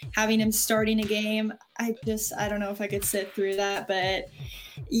quarterback, having him starting a game. I don't know if I could sit through that. But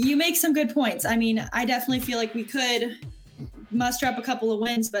you make some good points. I mean, I definitely feel like we could muster up a couple of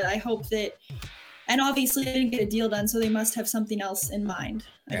wins, but I hope that, and obviously they didn't get a deal done, so they must have something else in mind.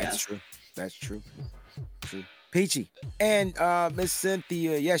 That's true. Peachy. And Miss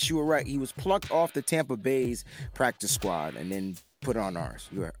Cynthia, yes, you were right. He was plucked off the Tampa Bay's practice squad and then put on ours.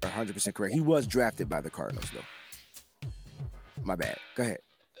 You are 100% correct. He was drafted by the Cardinals, though. My bad. Go ahead,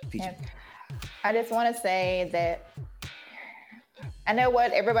 Peachy. I just want to say that I know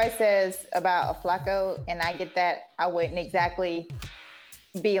what everybody says about Flacco, and I get that. I wouldn't exactly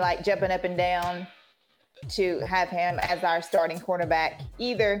be like jumping up and down to have him as our starting quarterback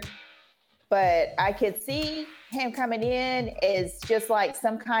either. But I could see him coming in as just like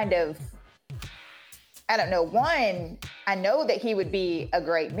some kind of, I don't know, one, I know that he would be a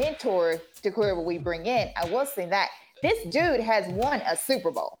great mentor to whoever we bring in. I will say that this dude has won a Super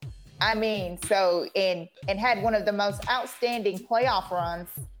Bowl. I mean, so, and had one of the most outstanding playoff runs.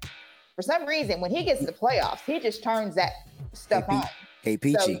 For some reason, when he gets to the playoffs, he just turns that stuff on. Hey,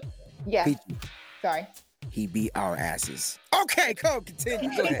 Peachy. So, yeah. Peachy. Sorry. He beat our asses. Okay,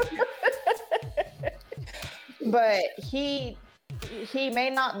 continue. Go ahead. But he may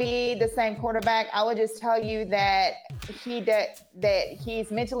not be the same quarterback. I would just tell you that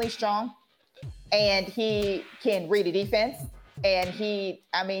he's mentally strong and he can read a defense. And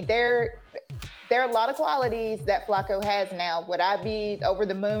there are a lot of qualities that Flacco has now. Would I be over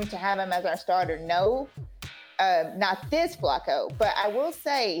the moon to have him as our starter? No, not this Flacco. But I will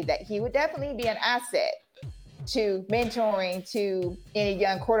say that he would definitely be an asset to mentoring to any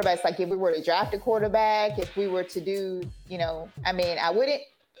young quarterbacks. Like if we were to draft a quarterback, if we were to do,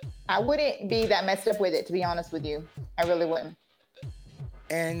 I wouldn't be that messed up with it, to be honest with you. I really wouldn't.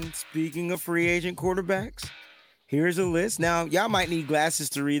 And speaking of free agent quarterbacks, here's a list. Now, y'all might need glasses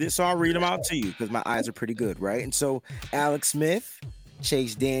to read it, so I'll read them out to you because my eyes are pretty good, right? And so Alex Smith,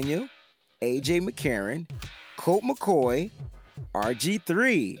 Chase Daniel, AJ McCarron, Colt McCoy,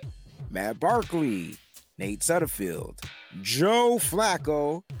 RG3, Matt Barkley, Nate Sutterfield, Joe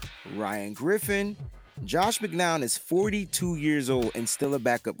Flacco, Ryan Griffin. Josh McCown is 42 years old and still a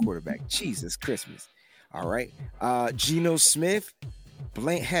backup quarterback. Jesus Christmas. All right. Geno Smith,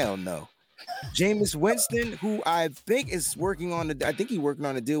 hell no. Jameis Winston, who I think is working on a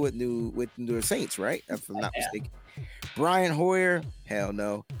deal with the Saints, right? If I'm not mistaken. Brian Hoyer, hell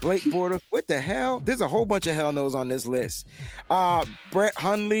no. Blake Bortles, what the hell? There's a whole bunch of hell no's on this list. Brett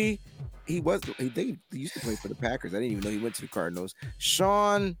Hundley, he used to play for the Packers. I didn't even know he went to the Cardinals.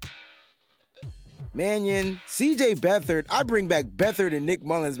 Sean Mannion, CJ Beathard. I bring back Beathard and Nick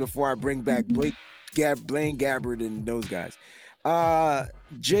Mullins before I bring back Blaine Gabbert and those guys.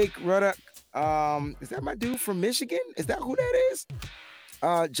 Jake Ruddock. Is that my dude from Michigan? Is that who that is?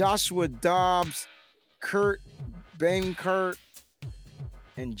 Joshua Dobbs, Kurt Benkert,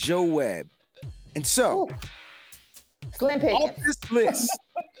 and Joe Webb. And so, off this list,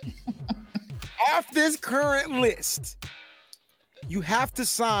 off this current list, you have to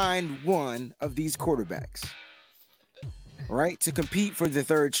sign one of these quarterbacks. right, to compete for the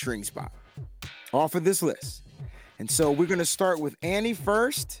third string spot off of this list. And so we're going to start with Annie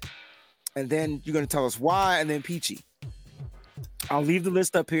first, and then you're going to tell us why, and then Peachy. I'll leave the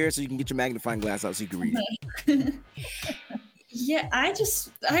list up here so you can get your magnifying glass out so you can read it. Yeah, I just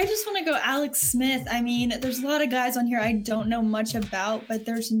want to go Alex Smith. I mean, there's a lot of guys on here I don't know much about, but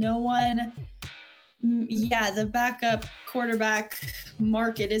there's no one. Yeah, the backup quarterback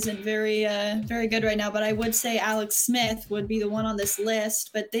market isn't very good right now, but I would say Alex Smith would be the one on this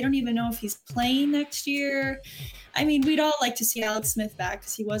list, but they don't even know if he's playing next year. I mean, we'd all like to see Alex Smith back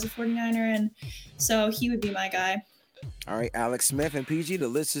because he was a 49er, and so he would be my guy. All right, Alex Smith and PG, the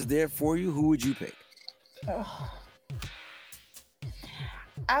list is there for you. Who would you pick?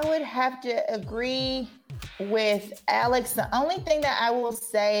 I would have to agree with Alex. The only thing that I will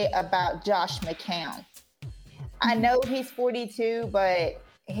say about Josh McCown, I know he's 42, but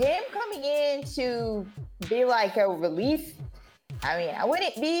him coming in to be like a relief, I mean, I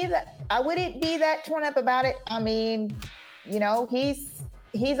wouldn't be that torn up about it. I mean, you know, he's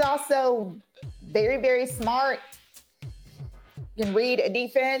also very, very smart. Can read a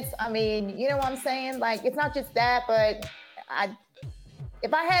defense. I mean, you know what I'm saying? Like, it's not just that, but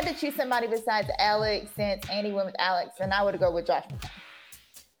if I had to choose somebody besides Alex, since Annie went with Alex, then I would go with Josh McCown.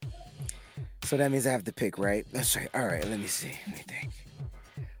 So that means I have to pick, right? That's right. All right, let me see. Let me think.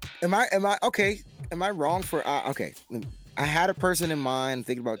 Am I okay? Am I wrong for okay? I had a person in mind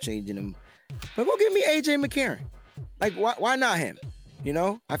thinking about changing him, but go give me AJ McCarron. Like, why not him? You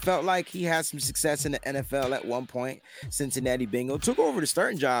know, I felt like he had some success in the NFL at one point. Cincinnati Bengal took over the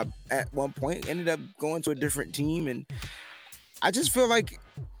starting job at one point, ended up going to a different team, and I just feel like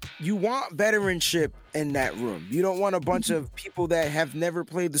you want veteranship in that room. You don't want a bunch of people that have never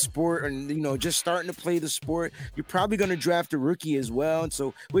played the sport and, you know, just starting to play the sport. You're probably going to draft a rookie as well. And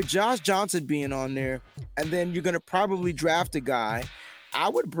so with Josh Johnson being on there, and then you're going to probably draft a guy, I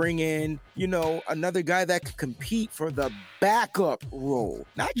would bring in, you know, another guy that could compete for the backup role,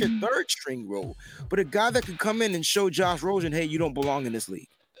 not your third string role, but a guy that could come in and show Josh Rosen, hey, you don't belong in this league.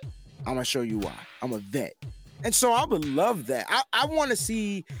 I'm going to show you why. I'm a vet. And so I would love that. I want to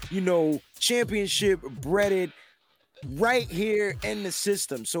see, you know, championship breaded right here in the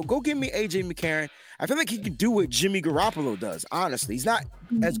system. So go give me AJ McCarron. I feel like he can do what Jimmy Garoppolo does, honestly. He's not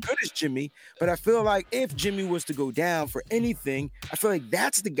as good as Jimmy, but I feel like if Jimmy was to go down for anything, I feel like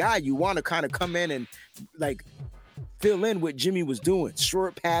that's the guy you want to kind of come in and, like, fill in what Jimmy was doing.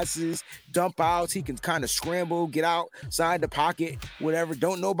 Short passes, dump outs. He can kind of scramble, get outside the pocket, whatever.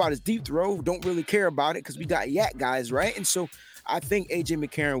 Don't know about his deep throw. Don't really care about it because we got yak guys, right? And so I think AJ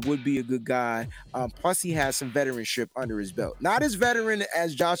McCarron would be a good guy. Plus, he has some veteranship under his belt. Not as veteran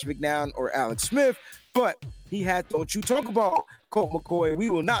as Josh McCown or Alex Smith, but he had, don't you talk about Colt McCoy. We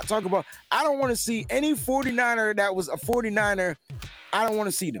will not talk about, I don't want to see any 49er that was a 49er. I don't want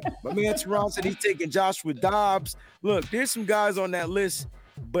to see them. But man, Teron said he's taking Joshua Dobbs. Look, there's some guys on that list,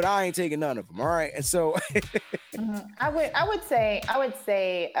 but I ain't taking none of them. All right. And so I would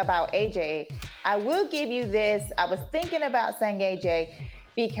say about AJ, I will give you this. I was thinking about saying AJ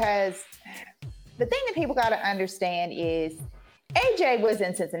because the thing that people got to understand is AJ was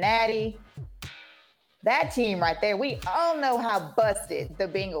in Cincinnati. That team right there, we all know how busted the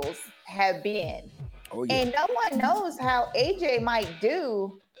Bengals have been. Oh, yeah. And no one knows how AJ might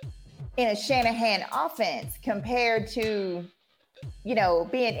do in a Shanahan offense compared to, you know,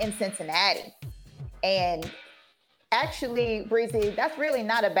 being in Cincinnati. And actually, Breezy, that's really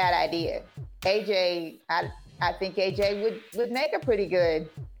not a bad idea. AJ, I think AJ would make a pretty good.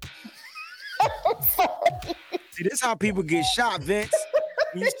 See, this is how people get shot, Vince.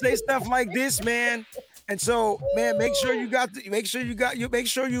 When you say stuff like this, man. And so, man, make sure you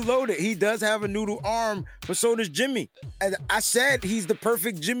load it. He does have a noodle arm, but so does Jimmy. And I said he's the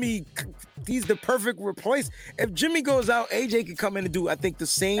perfect Jimmy. He's the perfect replace. If Jimmy goes out, AJ can come in and do, I think, the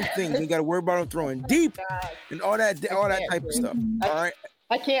same thing. You got to worry about him throwing deep and all that type of stuff. All right.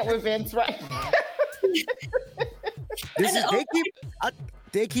 I can't with Vince, right?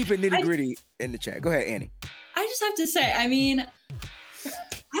 They keep it nitty gritty in the chat. Go ahead, Annie. I just have to say, I mean,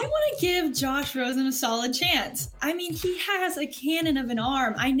 I want to give Josh Rosen a solid chance. I mean, he has a cannon of an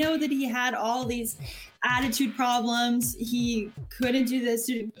arm. I know that he had all these attitude problems. He couldn't do this,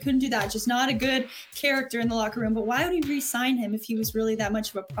 couldn't do that. Just not a good character in the locker room. But why would we re-sign him if he was really that much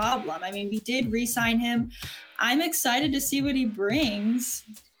of a problem? I mean, we did re-sign him. I'm excited to see what he brings.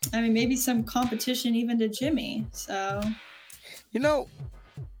 I mean, maybe some competition even to Jimmy. So, you know,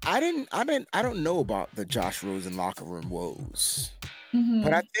 I don't know about the Josh Rosen locker room woes. Mm-hmm.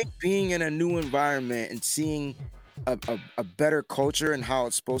 But I think being in a new environment and seeing a better culture and how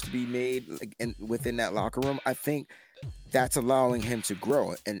it's supposed to be made, like, within that locker room, I think that's allowing him to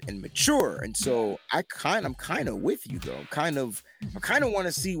grow and mature. And so I'm kind of with you though. I kind of want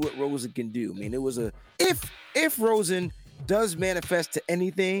to see what Rosen can do. I mean, it was if Rosen does manifest to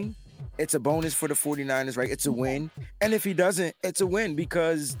anything, it's a bonus for the 49ers, right? It's a win. And if he doesn't, it's a win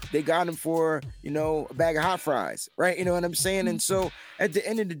because they got him for, a bag of hot fries, right? You know what I'm saying? And so at the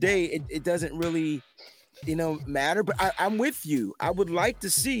end of the day, it doesn't really, matter. But I'm with you. I would like to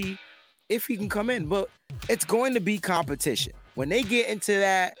see if he can come in, but it's going to be competition. When they get into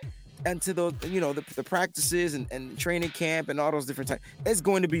those, the practices and training camp and all those different types, it's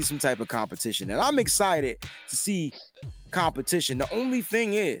going to be some type of competition. And I'm excited to see competition. The only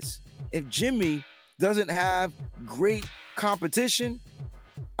thing is, if Jimmy doesn't have great competition,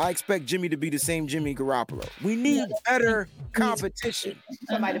 I expect Jimmy to be the same Jimmy Garoppolo. We need better competition.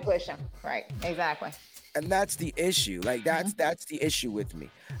 Somebody to push him. Right. Exactly. And that's the issue. Like that's the issue with me.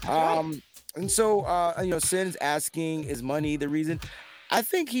 And so Sin's asking, is money the reason? I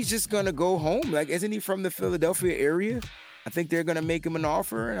think he's just gonna go home. Like, isn't he from the Philadelphia area? I think they're gonna make him an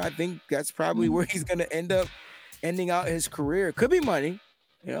offer, and I think that's probably where he's gonna ending out his career. Could be money.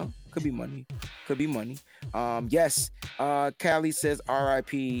 Could be money. Yes. Callie says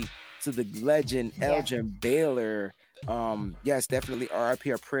R.I.P. to the legend Elgin Baylor. Yes, definitely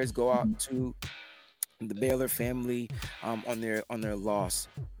R.I.P. Our prayers go out to the Baylor family on their loss.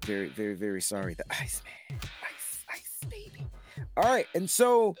 Very, very, very sorry. The ice, man. Ice, baby. All right, and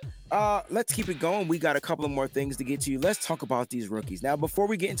so let's keep it going. We got a couple of more things to get to. Let's talk about these rookies. Now, before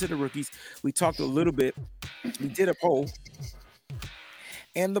we get into the rookies, we talked a little bit. We did a poll.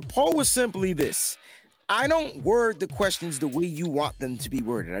 And the poll was simply this. I don't word the questions the way you want them to be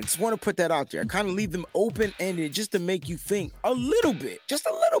worded. I just want to put that out there. I kind of leave them open-ended just to make you think a little bit, just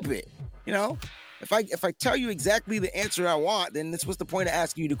a little bit. If I tell you exactly the answer I want, then what's the point of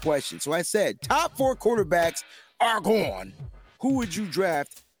asking you the question? So I said, top 4 quarterbacks are gone. Who would you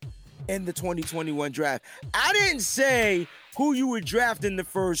draft in the 2021 draft? I didn't say who you would draft in the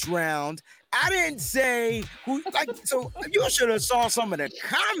first round. I didn't say who, so you should have saw some of the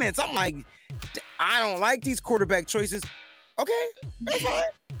comments. I'm like, I don't like these quarterback choices. Okay, that's fine.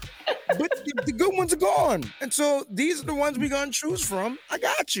 But the good ones are gone. And so these are the ones we're going to choose from. I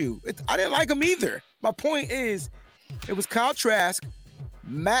got you. I didn't like them either. My point is, it was Kyle Trask,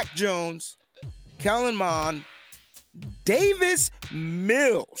 Mac Jones, Kellen Mond, Davis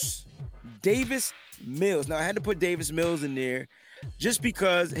Mills. Now, I had to put Davis Mills in there just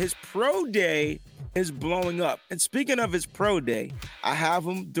because his pro day is blowing up. And speaking of his pro day, I have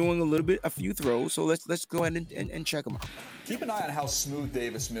him doing a few throws. So let's go ahead and check him out. Keep an eye on how smooth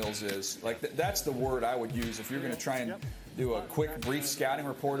Davis Mills is. Like that's the word I would use if you're going to try and do a quick, brief scouting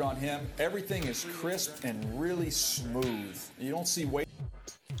report on him. Everything is crisp and really smooth. You don't see weight.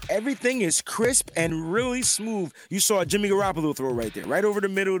 Everything is crisp and really smooth. You saw Jimmy Garoppolo throw right there, right over the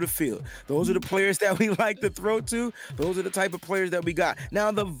middle of the field. Those are the players that we like to throw to. Those are the type of players that we got.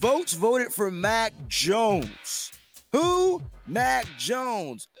 Now, the votes voted for Mac Jones. Who? Mac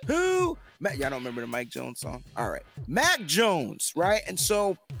Jones. Who? Y'all don't remember the Mike Jones song? All right. Mac Jones, right? And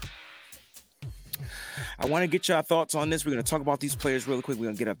so I want to get y'all thoughts on this. We're going to talk about these players really quick. We're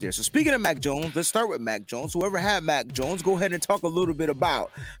going to get up there. So speaking of Mac Jones, let's start with Mac Jones. Whoever had Mac Jones, go ahead and talk a little bit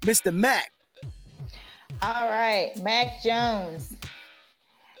about Mr. Mac. All right. Mac Jones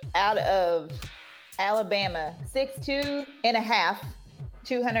out of Alabama, 6'2 and a half,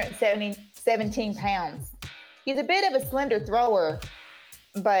 217 pounds. He's a bit of a slender thrower,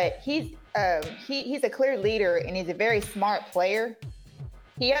 but he's a clear leader and he's a very smart player.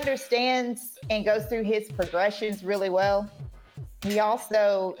 He understands and goes through his progressions really well. He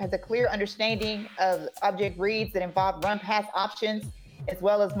also has a clear understanding of object reads that involve run-pass options, as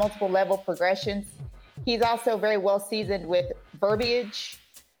well as multiple level progressions. He's also very well seasoned with verbiage,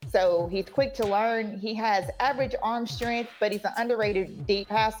 so he's quick to learn. He has average arm strength, but he's an underrated deep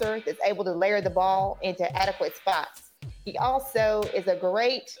passer that's able to layer the ball into adequate spots. He also is a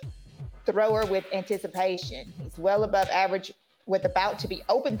great thrower with anticipation. He's well above average with about to be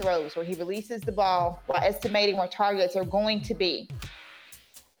open throws where he releases the ball while estimating where targets are going to be.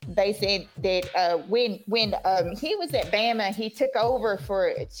 They said that when he was at Bama, he took over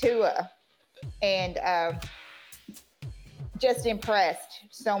for Tua and just impressed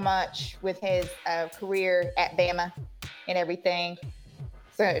so much with his career at Bama and everything.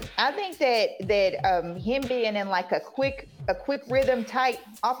 So I think that him being in like a quick rhythm type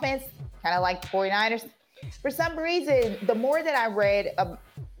offense, kind of like the 49ers, for some reason, the more that I read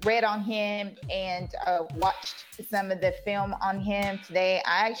on him and watched some of the film on him today,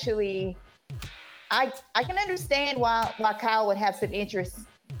 I can understand why Kyle would have some interest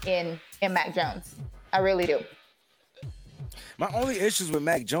in Mac Jones. I really do. My only issues with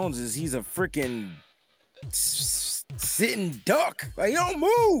Mac Jones is he's a freaking sitting duck. Like, he don't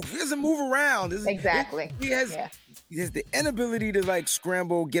move. He doesn't move around. Exactly. He has the inability to like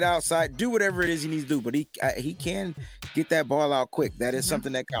scramble, get outside, do whatever it is he needs to do. But he can get that ball out quick. That is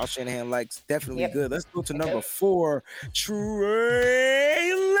something that Kyle Shanahan likes. Definitely good. Let's go to number 4,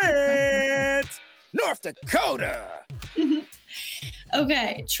 Trey Lance, North Dakota.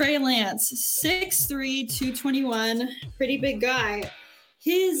 Okay, Trey Lance, 6'3", 221, pretty big guy.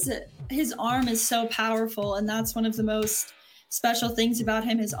 His arm is so powerful, and that's one of the most special things about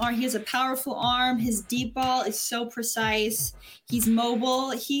him. His arm, he has a powerful arm. His deep ball is so precise. He's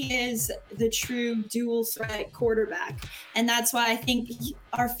mobile. He is the true dual threat quarterback, and that's why I think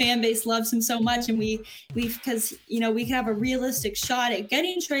our fan base loves him so much. And we because we can have a realistic shot at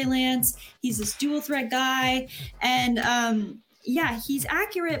getting Trey Lance. He's this dual threat guy, and he's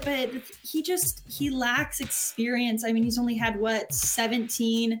accurate, but he lacks experience. I mean, he's only had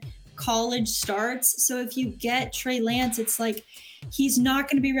 17 college starts. So if you get Trey Lance, it's like he's not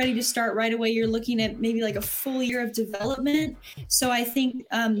going to be ready to start right away. You're looking at maybe like a full year of development. So I think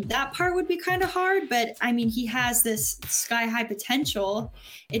that part would be kind of hard, but I mean, he has this sky high potential.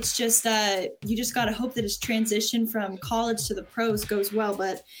 It's just you just got to hope that his transition from college to the pros goes well.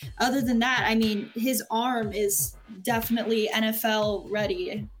 But other than that, I mean, his arm is definitely NFL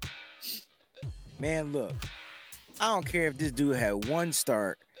ready. Man, look, I don't care if this dude had one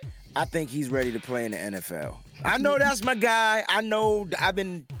start. I think he's ready to play in the NFL. I know that's my guy. I know I've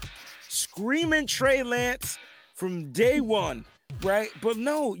been screaming Trey Lance from day one, right? But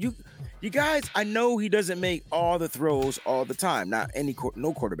no, you guys, I know he doesn't make all the throws all the time. Not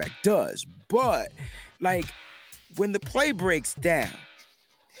no quarterback does. But like when the play breaks down,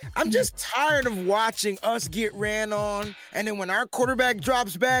 I'm just tired of watching us get ran on, and then when our quarterback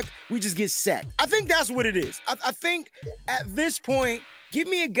drops back, we just get sacked. I think that's what it is. I think at this point, give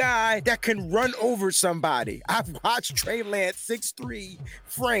me a guy that can run over somebody. I've watched Trey Lance, 6'3",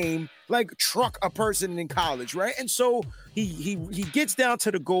 frame, like truck a person in college, right? And so he gets down to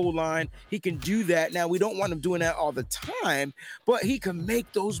the goal line. He can do that. Now, we don't want him doing that all the time, but he can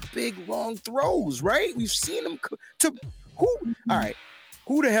make those big, long throws, right? We've seen him to who? All right.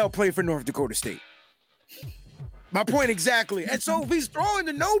 Who the hell played for North Dakota State? My point exactly. And so if he's throwing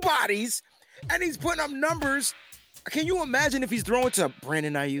to nobodies and he's putting up numbers, can you imagine if he's throwing to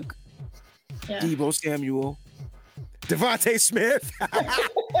Brandon Ayuk, Deebo Samuel, Devontae Smith?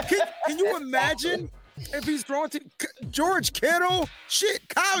 can you imagine if he's throwing to George Kittle? Shit,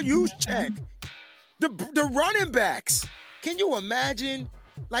 Kyle Juszczyk, the running backs. Can you imagine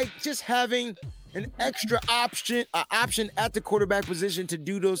like just having an extra option at the quarterback position to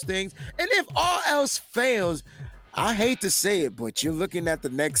do those things? And if all else fails, I hate to say it, but you're looking at the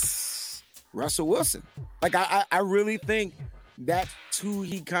next Russell Wilson. Like I really think that's who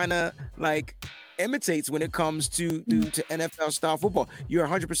he kind of like imitates when it comes to NFL style football. You're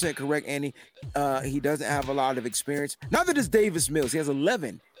 100% correct, Andy. He doesn't have a lot of experience. Neither does Davis Mills. He has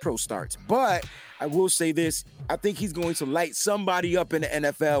 11 pro starts. But I will say this. I think he's going to light somebody up in the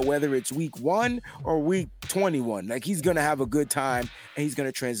NFL, whether it's week 1 or week 21. Like, he's going to have a good time, and he's going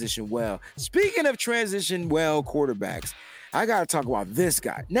to transition well. Speaking of transition well quarterbacks, I got to talk about this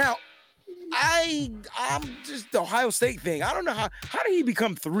guy. Now, I'm just the Ohio State thing. I don't know how did he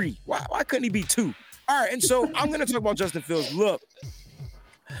become 3? Why couldn't he be 2? All right, and so I'm going to talk about Justin Fields. Look,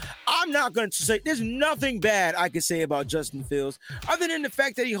 I'm not going to say there's nothing bad I can say about Justin Fields other than the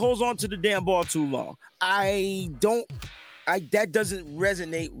fact that he holds on to the damn ball too long. That doesn't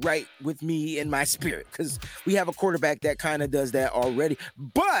resonate right with me in my spirit because we have a quarterback that kind of does that already.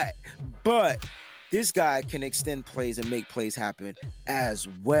 But this guy can extend plays and make plays happen as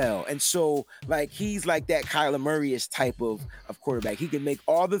well. And so, like, he's like that Kyler Murray-ish type of quarterback. He can make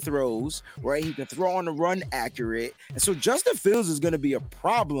all the throws, right? He can throw on the run accurate. And so Justin Fields is going to be a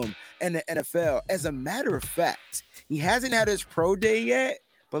problem in the NFL. As a matter of fact, he hasn't had his pro day yet,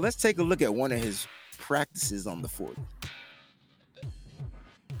 but let's take a look at one of his practices on the 40.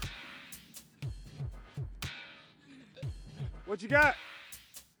 What you got?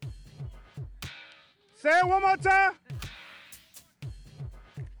 Say it one more time.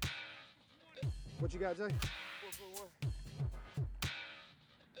 What you got, Jay?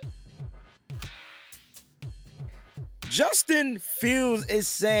 4-4-1. Justin Fields is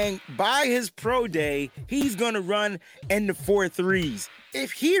saying by his pro day, he's going to run in the 4.3s.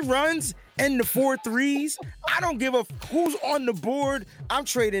 if he runs in the 4.3s, I don't give a who's on the board. I'm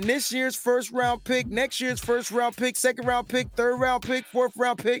trading this year's first round pick, next year's first round pick, second round pick, third round pick, fourth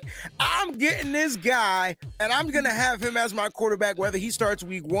round pick. I'm getting this guy, and I'm gonna have him as my quarterback, whether he starts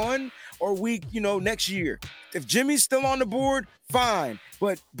week 1 or week, next year. If Jimmy's still on the board, fine.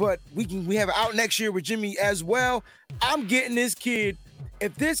 But we have out next year with Jimmy as well. I'm getting this kid.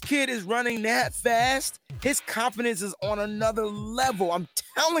 If this kid is running that fast, his confidence is on another level. I'm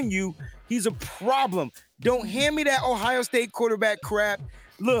telling you, he's a problem. Don't hand me that Ohio State quarterback crap.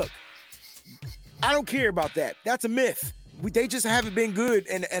 Look, I don't care about that. That's a myth. They just haven't been good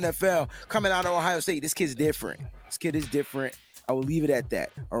in the NFL coming out of Ohio State. This kid's different. This kid is different. I will leave it at that.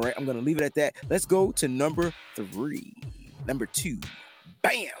 All right, I'm going to leave it at that. Let's go to number 2.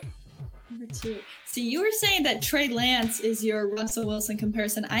 Bam. Number 2. See, you were saying that Trey Lance is your Russell Wilson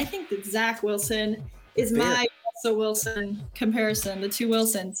comparison. I think that Zach Wilson is my Russell Wilson comparison, the two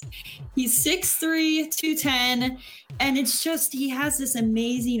Wilsons. He's 6'3", 210, and it's just he has this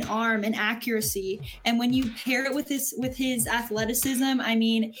amazing arm and accuracy. And when you pair it with his athleticism, I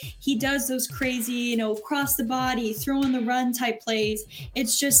mean, he does those crazy, cross the body, throw in the run type plays.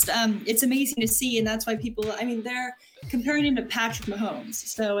 It's just it's amazing to see, and that's why people, they're comparing him to Patrick Mahomes.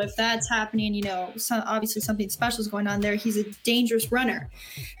 So if that's happening, obviously something special is going on there. He's a dangerous runner.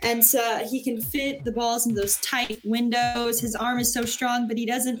 And so he can fit the balls in those tight windows. His arm is so strong, but he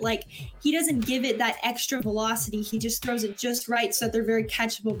doesn't give it that extra velocity. He just throws it just right so that they're very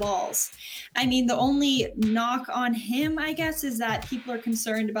catchable balls. The only knock on him, I guess, is that people are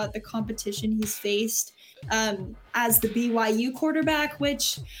concerned about the competition he's faced as the BYU quarterback,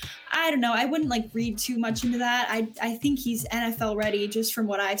 which I don't know. I wouldn't read too much into that. I think he's NFL ready just from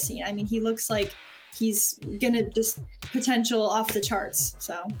what I've seen. He looks like he's gonna just potential off the charts.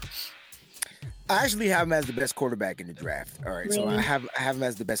 So I actually have him as the best quarterback in the draft. All right, really? So I have him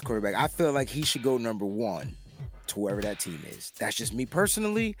as the best quarterback. I feel like he should go number 1 to wherever that team is. That's just me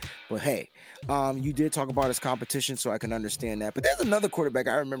personally. But hey, you did talk about his competition, so I can understand that. But there's another quarterback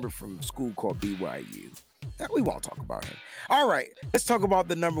I remember from school called BYU. We won't talk about him. All right, let's talk about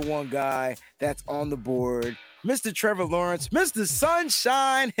the number 1 guy that's on the board, Mr. Trevor Lawrence, Mr.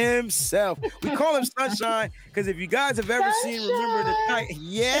 Sunshine himself. We call him Sunshine because if you guys have ever seen Remember the Titans,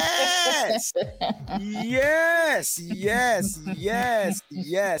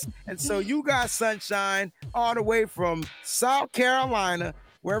 yes. And so you got Sunshine all the way from South Carolina,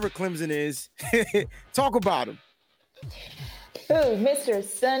 wherever Clemson is. Talk about him. Ooh, Mr.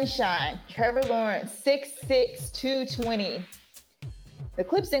 Sunshine, Trevor Lawrence, 6'6", 220. The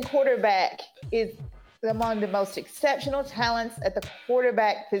Clemson quarterback is among the most exceptional talents at the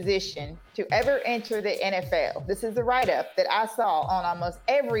quarterback position to ever enter the NFL. This is a write-up that I saw on almost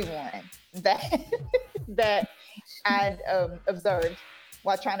everyone that I observed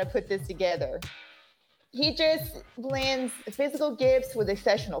while trying to put this together. He just blends physical gifts with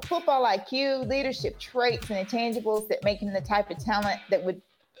exceptional football IQ, leadership traits, and intangibles that make him the type of talent that would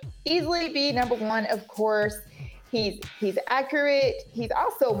easily be number 1, of course. He's accurate. He's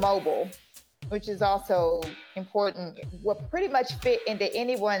also mobile, which is also important. Will pretty much fit into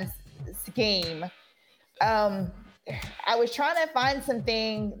anyone's scheme. I was trying to find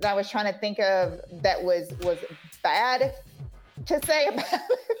something that I was trying to think of that was bad to say about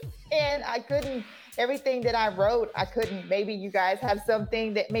it, and I couldn't. Everything that I wrote, I couldn't. Maybe you guys have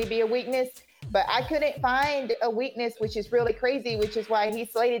something that may be a weakness, but I couldn't find a weakness, which is really crazy, which is why he's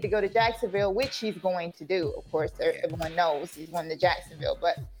slated to go to Jacksonville, which he's going to do. Of course, everyone knows he's going to Jacksonville,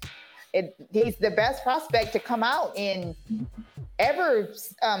 but he's the best prospect to come out in ever.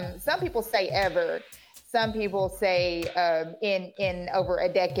 Some people say ever. Some people say in over a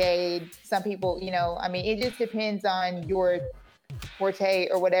decade. Some people, it just depends on your forte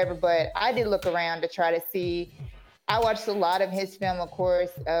or whatever, but I did look around to try to see. I watched a lot of his film, of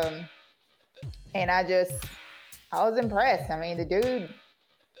course, and I was impressed. The dude,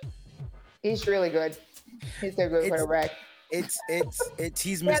 he's really good. He's a good quarterback. He's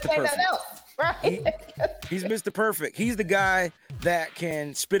Mr. Perfect. Right? He's Mr. Perfect. He's the guy that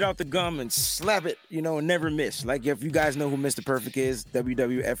can spit out the gum and slap it, and never miss. Like if you guys know who Mr. Perfect is,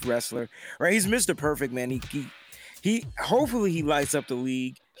 WWF wrestler, right? He's Mr. Perfect, man. He hopefully he lights up the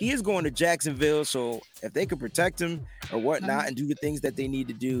league. He is going to Jacksonville, so if they could protect him or whatnot and do the things that they need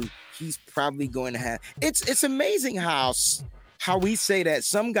to do, he's probably going to have. It's amazing how we say that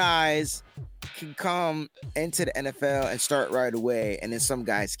some guys can come into the NFL and start right away, and then some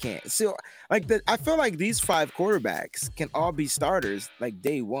guys can't. So I feel like these 5 quarterbacks can all be starters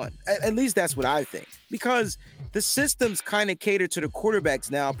day one. At least that's what I think, because the systems kind of cater to the quarterbacks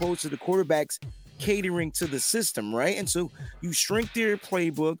now, opposed to the quarterbacks catering to the system, right? And so you shrink their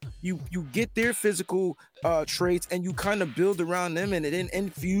playbook, you get their physical traits, and you kind of build around them and then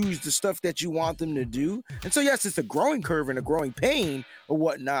infuse the stuff that you want them to do. And so yes, it's a growing curve and a growing pain or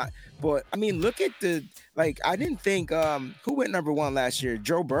whatnot. But I mean, look at I didn't think who went number 1 last year?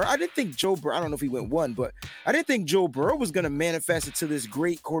 Joe Burrow. I didn't think Joe Burrow, I don't know if he went 1, but I didn't think Joe Burrow was going to manifest into this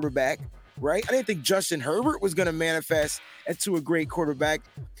great quarterback, right? I didn't think Justin Herbert was going to manifest into a great quarterback.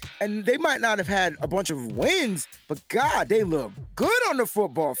 And they might not have had a bunch of wins, but God, they look good on the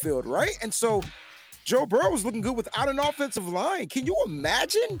football field, right? And so Joe Burrow was looking good without an offensive line. Can you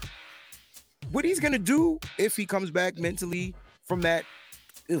imagine what he's going to do if he comes back mentally from that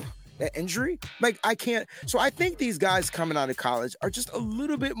injury? Like, I can't. So I think these guys coming out of college are just a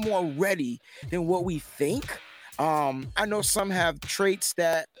little bit more ready than what we think. I know some have traits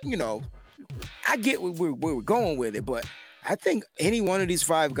that, I get where we're going with it, but I think any one of these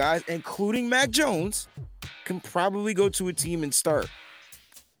 5 guys, including Mac Jones, can probably go to a team and start.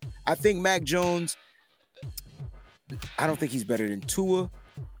 I think Mac Jones, I don't think he's better than Tua,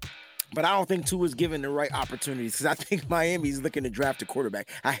 but I don't think Tua's given the right opportunities because I think Miami's looking to draft a quarterback.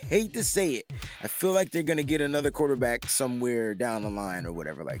 I hate to say it. I feel like they're going to get another quarterback somewhere down the line or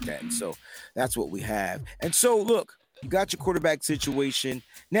whatever like that. And so that's what we have. And so, look, you got your quarterback situation.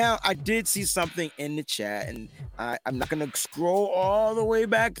 Now, I did see something in the chat, and I'm not going to scroll all the way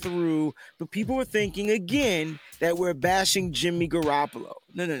back through, but people were thinking again that we're bashing Jimmy Garoppolo.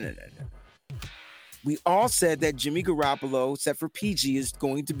 No. We all said that Jimmy Garoppolo, except for PG, is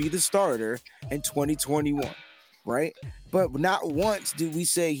going to be the starter in 2021, right? But not once did we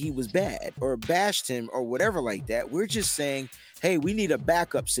say he was bad or bashed him or whatever like that. We're just saying, hey, we need a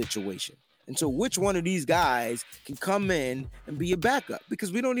backup situation. And so which one of these guys can come in and be a backup?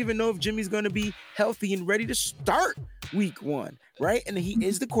 Because we don't even know if Jimmy's going to be healthy and ready to start week 1, right? And he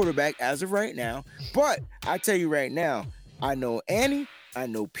is the quarterback as of right now. But I tell you right now, I know Annie, I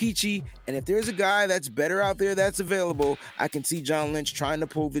know Peachy, and if there's a guy that's better out there that's available, I can see John Lynch trying to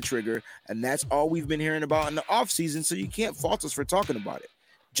pull the trigger, and that's all we've been hearing about in the offseason, so you can't fault us for talking about it.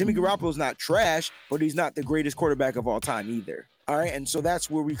 Jimmy Garoppolo's not trash, but he's not the greatest quarterback of all time either. All right, and so that's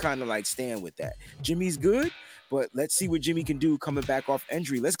where we kind of stand with that. Jimmy's good, but let's see what Jimmy can do coming back off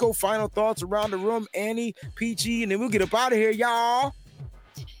injury. Let's go final thoughts around the room, Annie, Peachy, and then we'll get up out of here, y'all.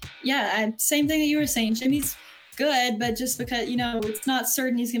 Yeah, same thing that you were saying. Jimmy's good, but just because, it's not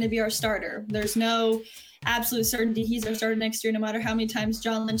certain he's going to be our starter. There's no absolute certainty he's our starter next year, no matter how many times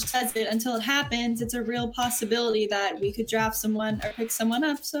John Lynch says it. Until it happens, it's a real possibility that we could draft someone or pick someone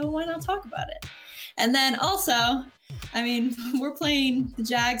up, so why not talk about it? And then also, we're playing the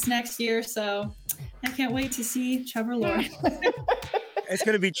Jags next year, so I can't wait to see Trevor Lawrence. It's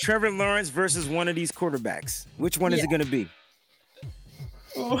going to be Trevor Lawrence versus one of these quarterbacks. Which one is it going to be?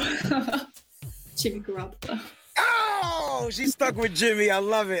 Oh. Jimmy Garoppolo. Oh, she's stuck with Jimmy. I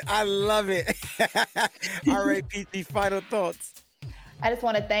love it. All right, PT, final thoughts. I just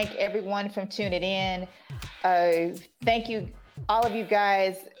want to thank everyone from tuning in. Thank you, all of you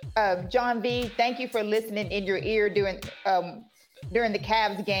guys. John B, thank you for listening in your ear during the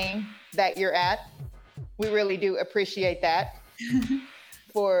Cavs game that you're at. We really do appreciate that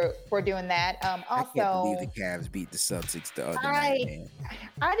for doing that. Also, I can't believe the Cavs beat the Celtics the other night, man.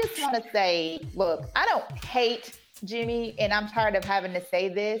 I just want to say, look, I don't hate Jimmy, and I'm tired of having to say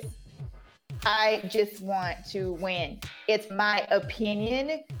this. I just want to win. It's my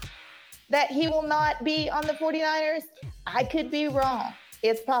opinion that he will not be on the 49ers. I could be wrong.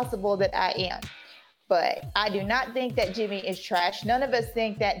 It's possible that I am. But I do not think that Jimmy is trash. None of us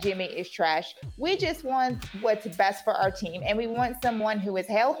think that Jimmy is trash. We just want what's best for our team. And we want someone who is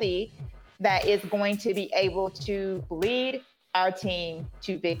healthy that is going to be able to lead our team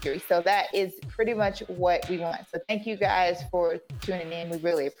to victory. So that is pretty much what we want. So thank you guys for tuning in. We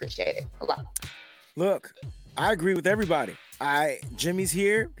really appreciate it a lot. Look, I agree with everybody. Jimmy's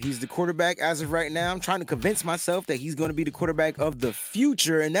here. He's the quarterback as of right now. I'm trying to convince myself that he's going to be the quarterback of the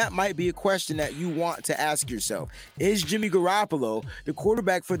future, and that might be a question that you want to ask yourself. Is Jimmy Garoppolo the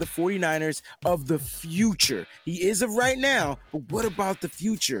quarterback for the 49ers of the future? He is of right now, but what about the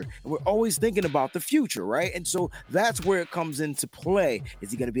future? And we're always thinking about the future, right? And so that's where it comes into play.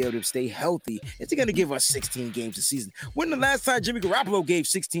 Is he going to be able to stay healthy? Is he going to give us 16 games a season? When the last time Jimmy Garoppolo gave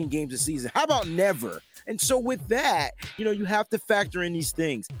 16 games a season? How about never? And so with that, you have to factor in these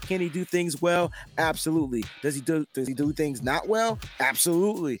things. Can he do things well? Absolutely. Does he do things not well?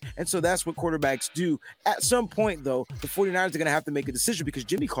 Absolutely. And so that's what quarterbacks do. At some point, though, the 49ers are going to have to make a decision because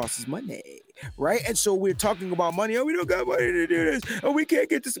Jimmy costs us money, right? And so we're talking about money. Oh, we don't got money to do this. Oh, we can't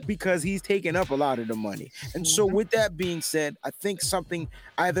get this because he's taking up a lot of the money. And so with that being said, I think something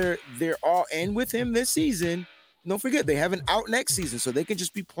either they're all in with him this season. Don't forget, they have an out next season, so they can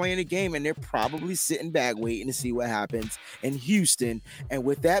just be playing a game, and they're probably sitting back waiting to see what happens in Houston. And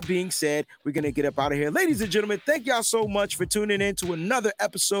with that being said, we're going to get up out of here. Ladies and gentlemen, thank y'all so much for tuning in to another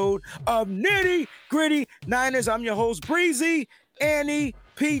episode of Nitty Gritty Niners. I'm your host, Breezy, Annie,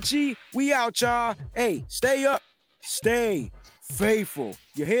 Peachy. We out, y'all. Hey, stay up, stay faithful.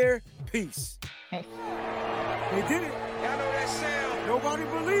 You hear? Peace. Hey. They did it. Y'all know that sound. Nobody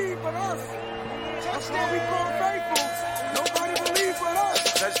believed but us. That's why we call faithful. Nobody believes but us.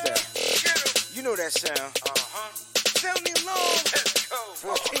 Touchdown. You know that sound. Tell me long. Let's go.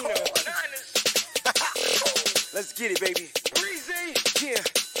 Let's get it, baby. Breezy. Yeah.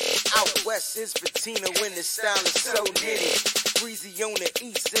 Out west is patina when the style is so nitty. Breezy on the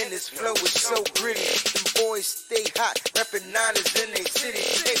east and his flow is so gritty. Them boys stay hot, reppin' Niners in they city.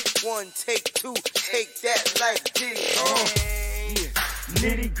 Take one, take two, take that like Diddy.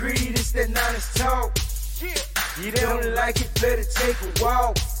 Nitty gritty, this that Niners talk. You don't like it, better take a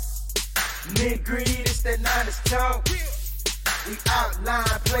walk. Nitty gritty, this that Niners talk. We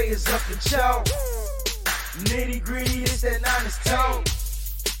outline players up in chalk. Nitty gritty, this that Niners talk.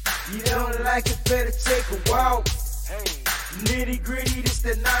 You don't like it, better take a walk. Nitty gritty, this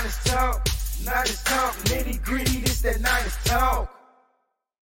that Niners talk. Niners talk, nitty gritty, this that Niners talk.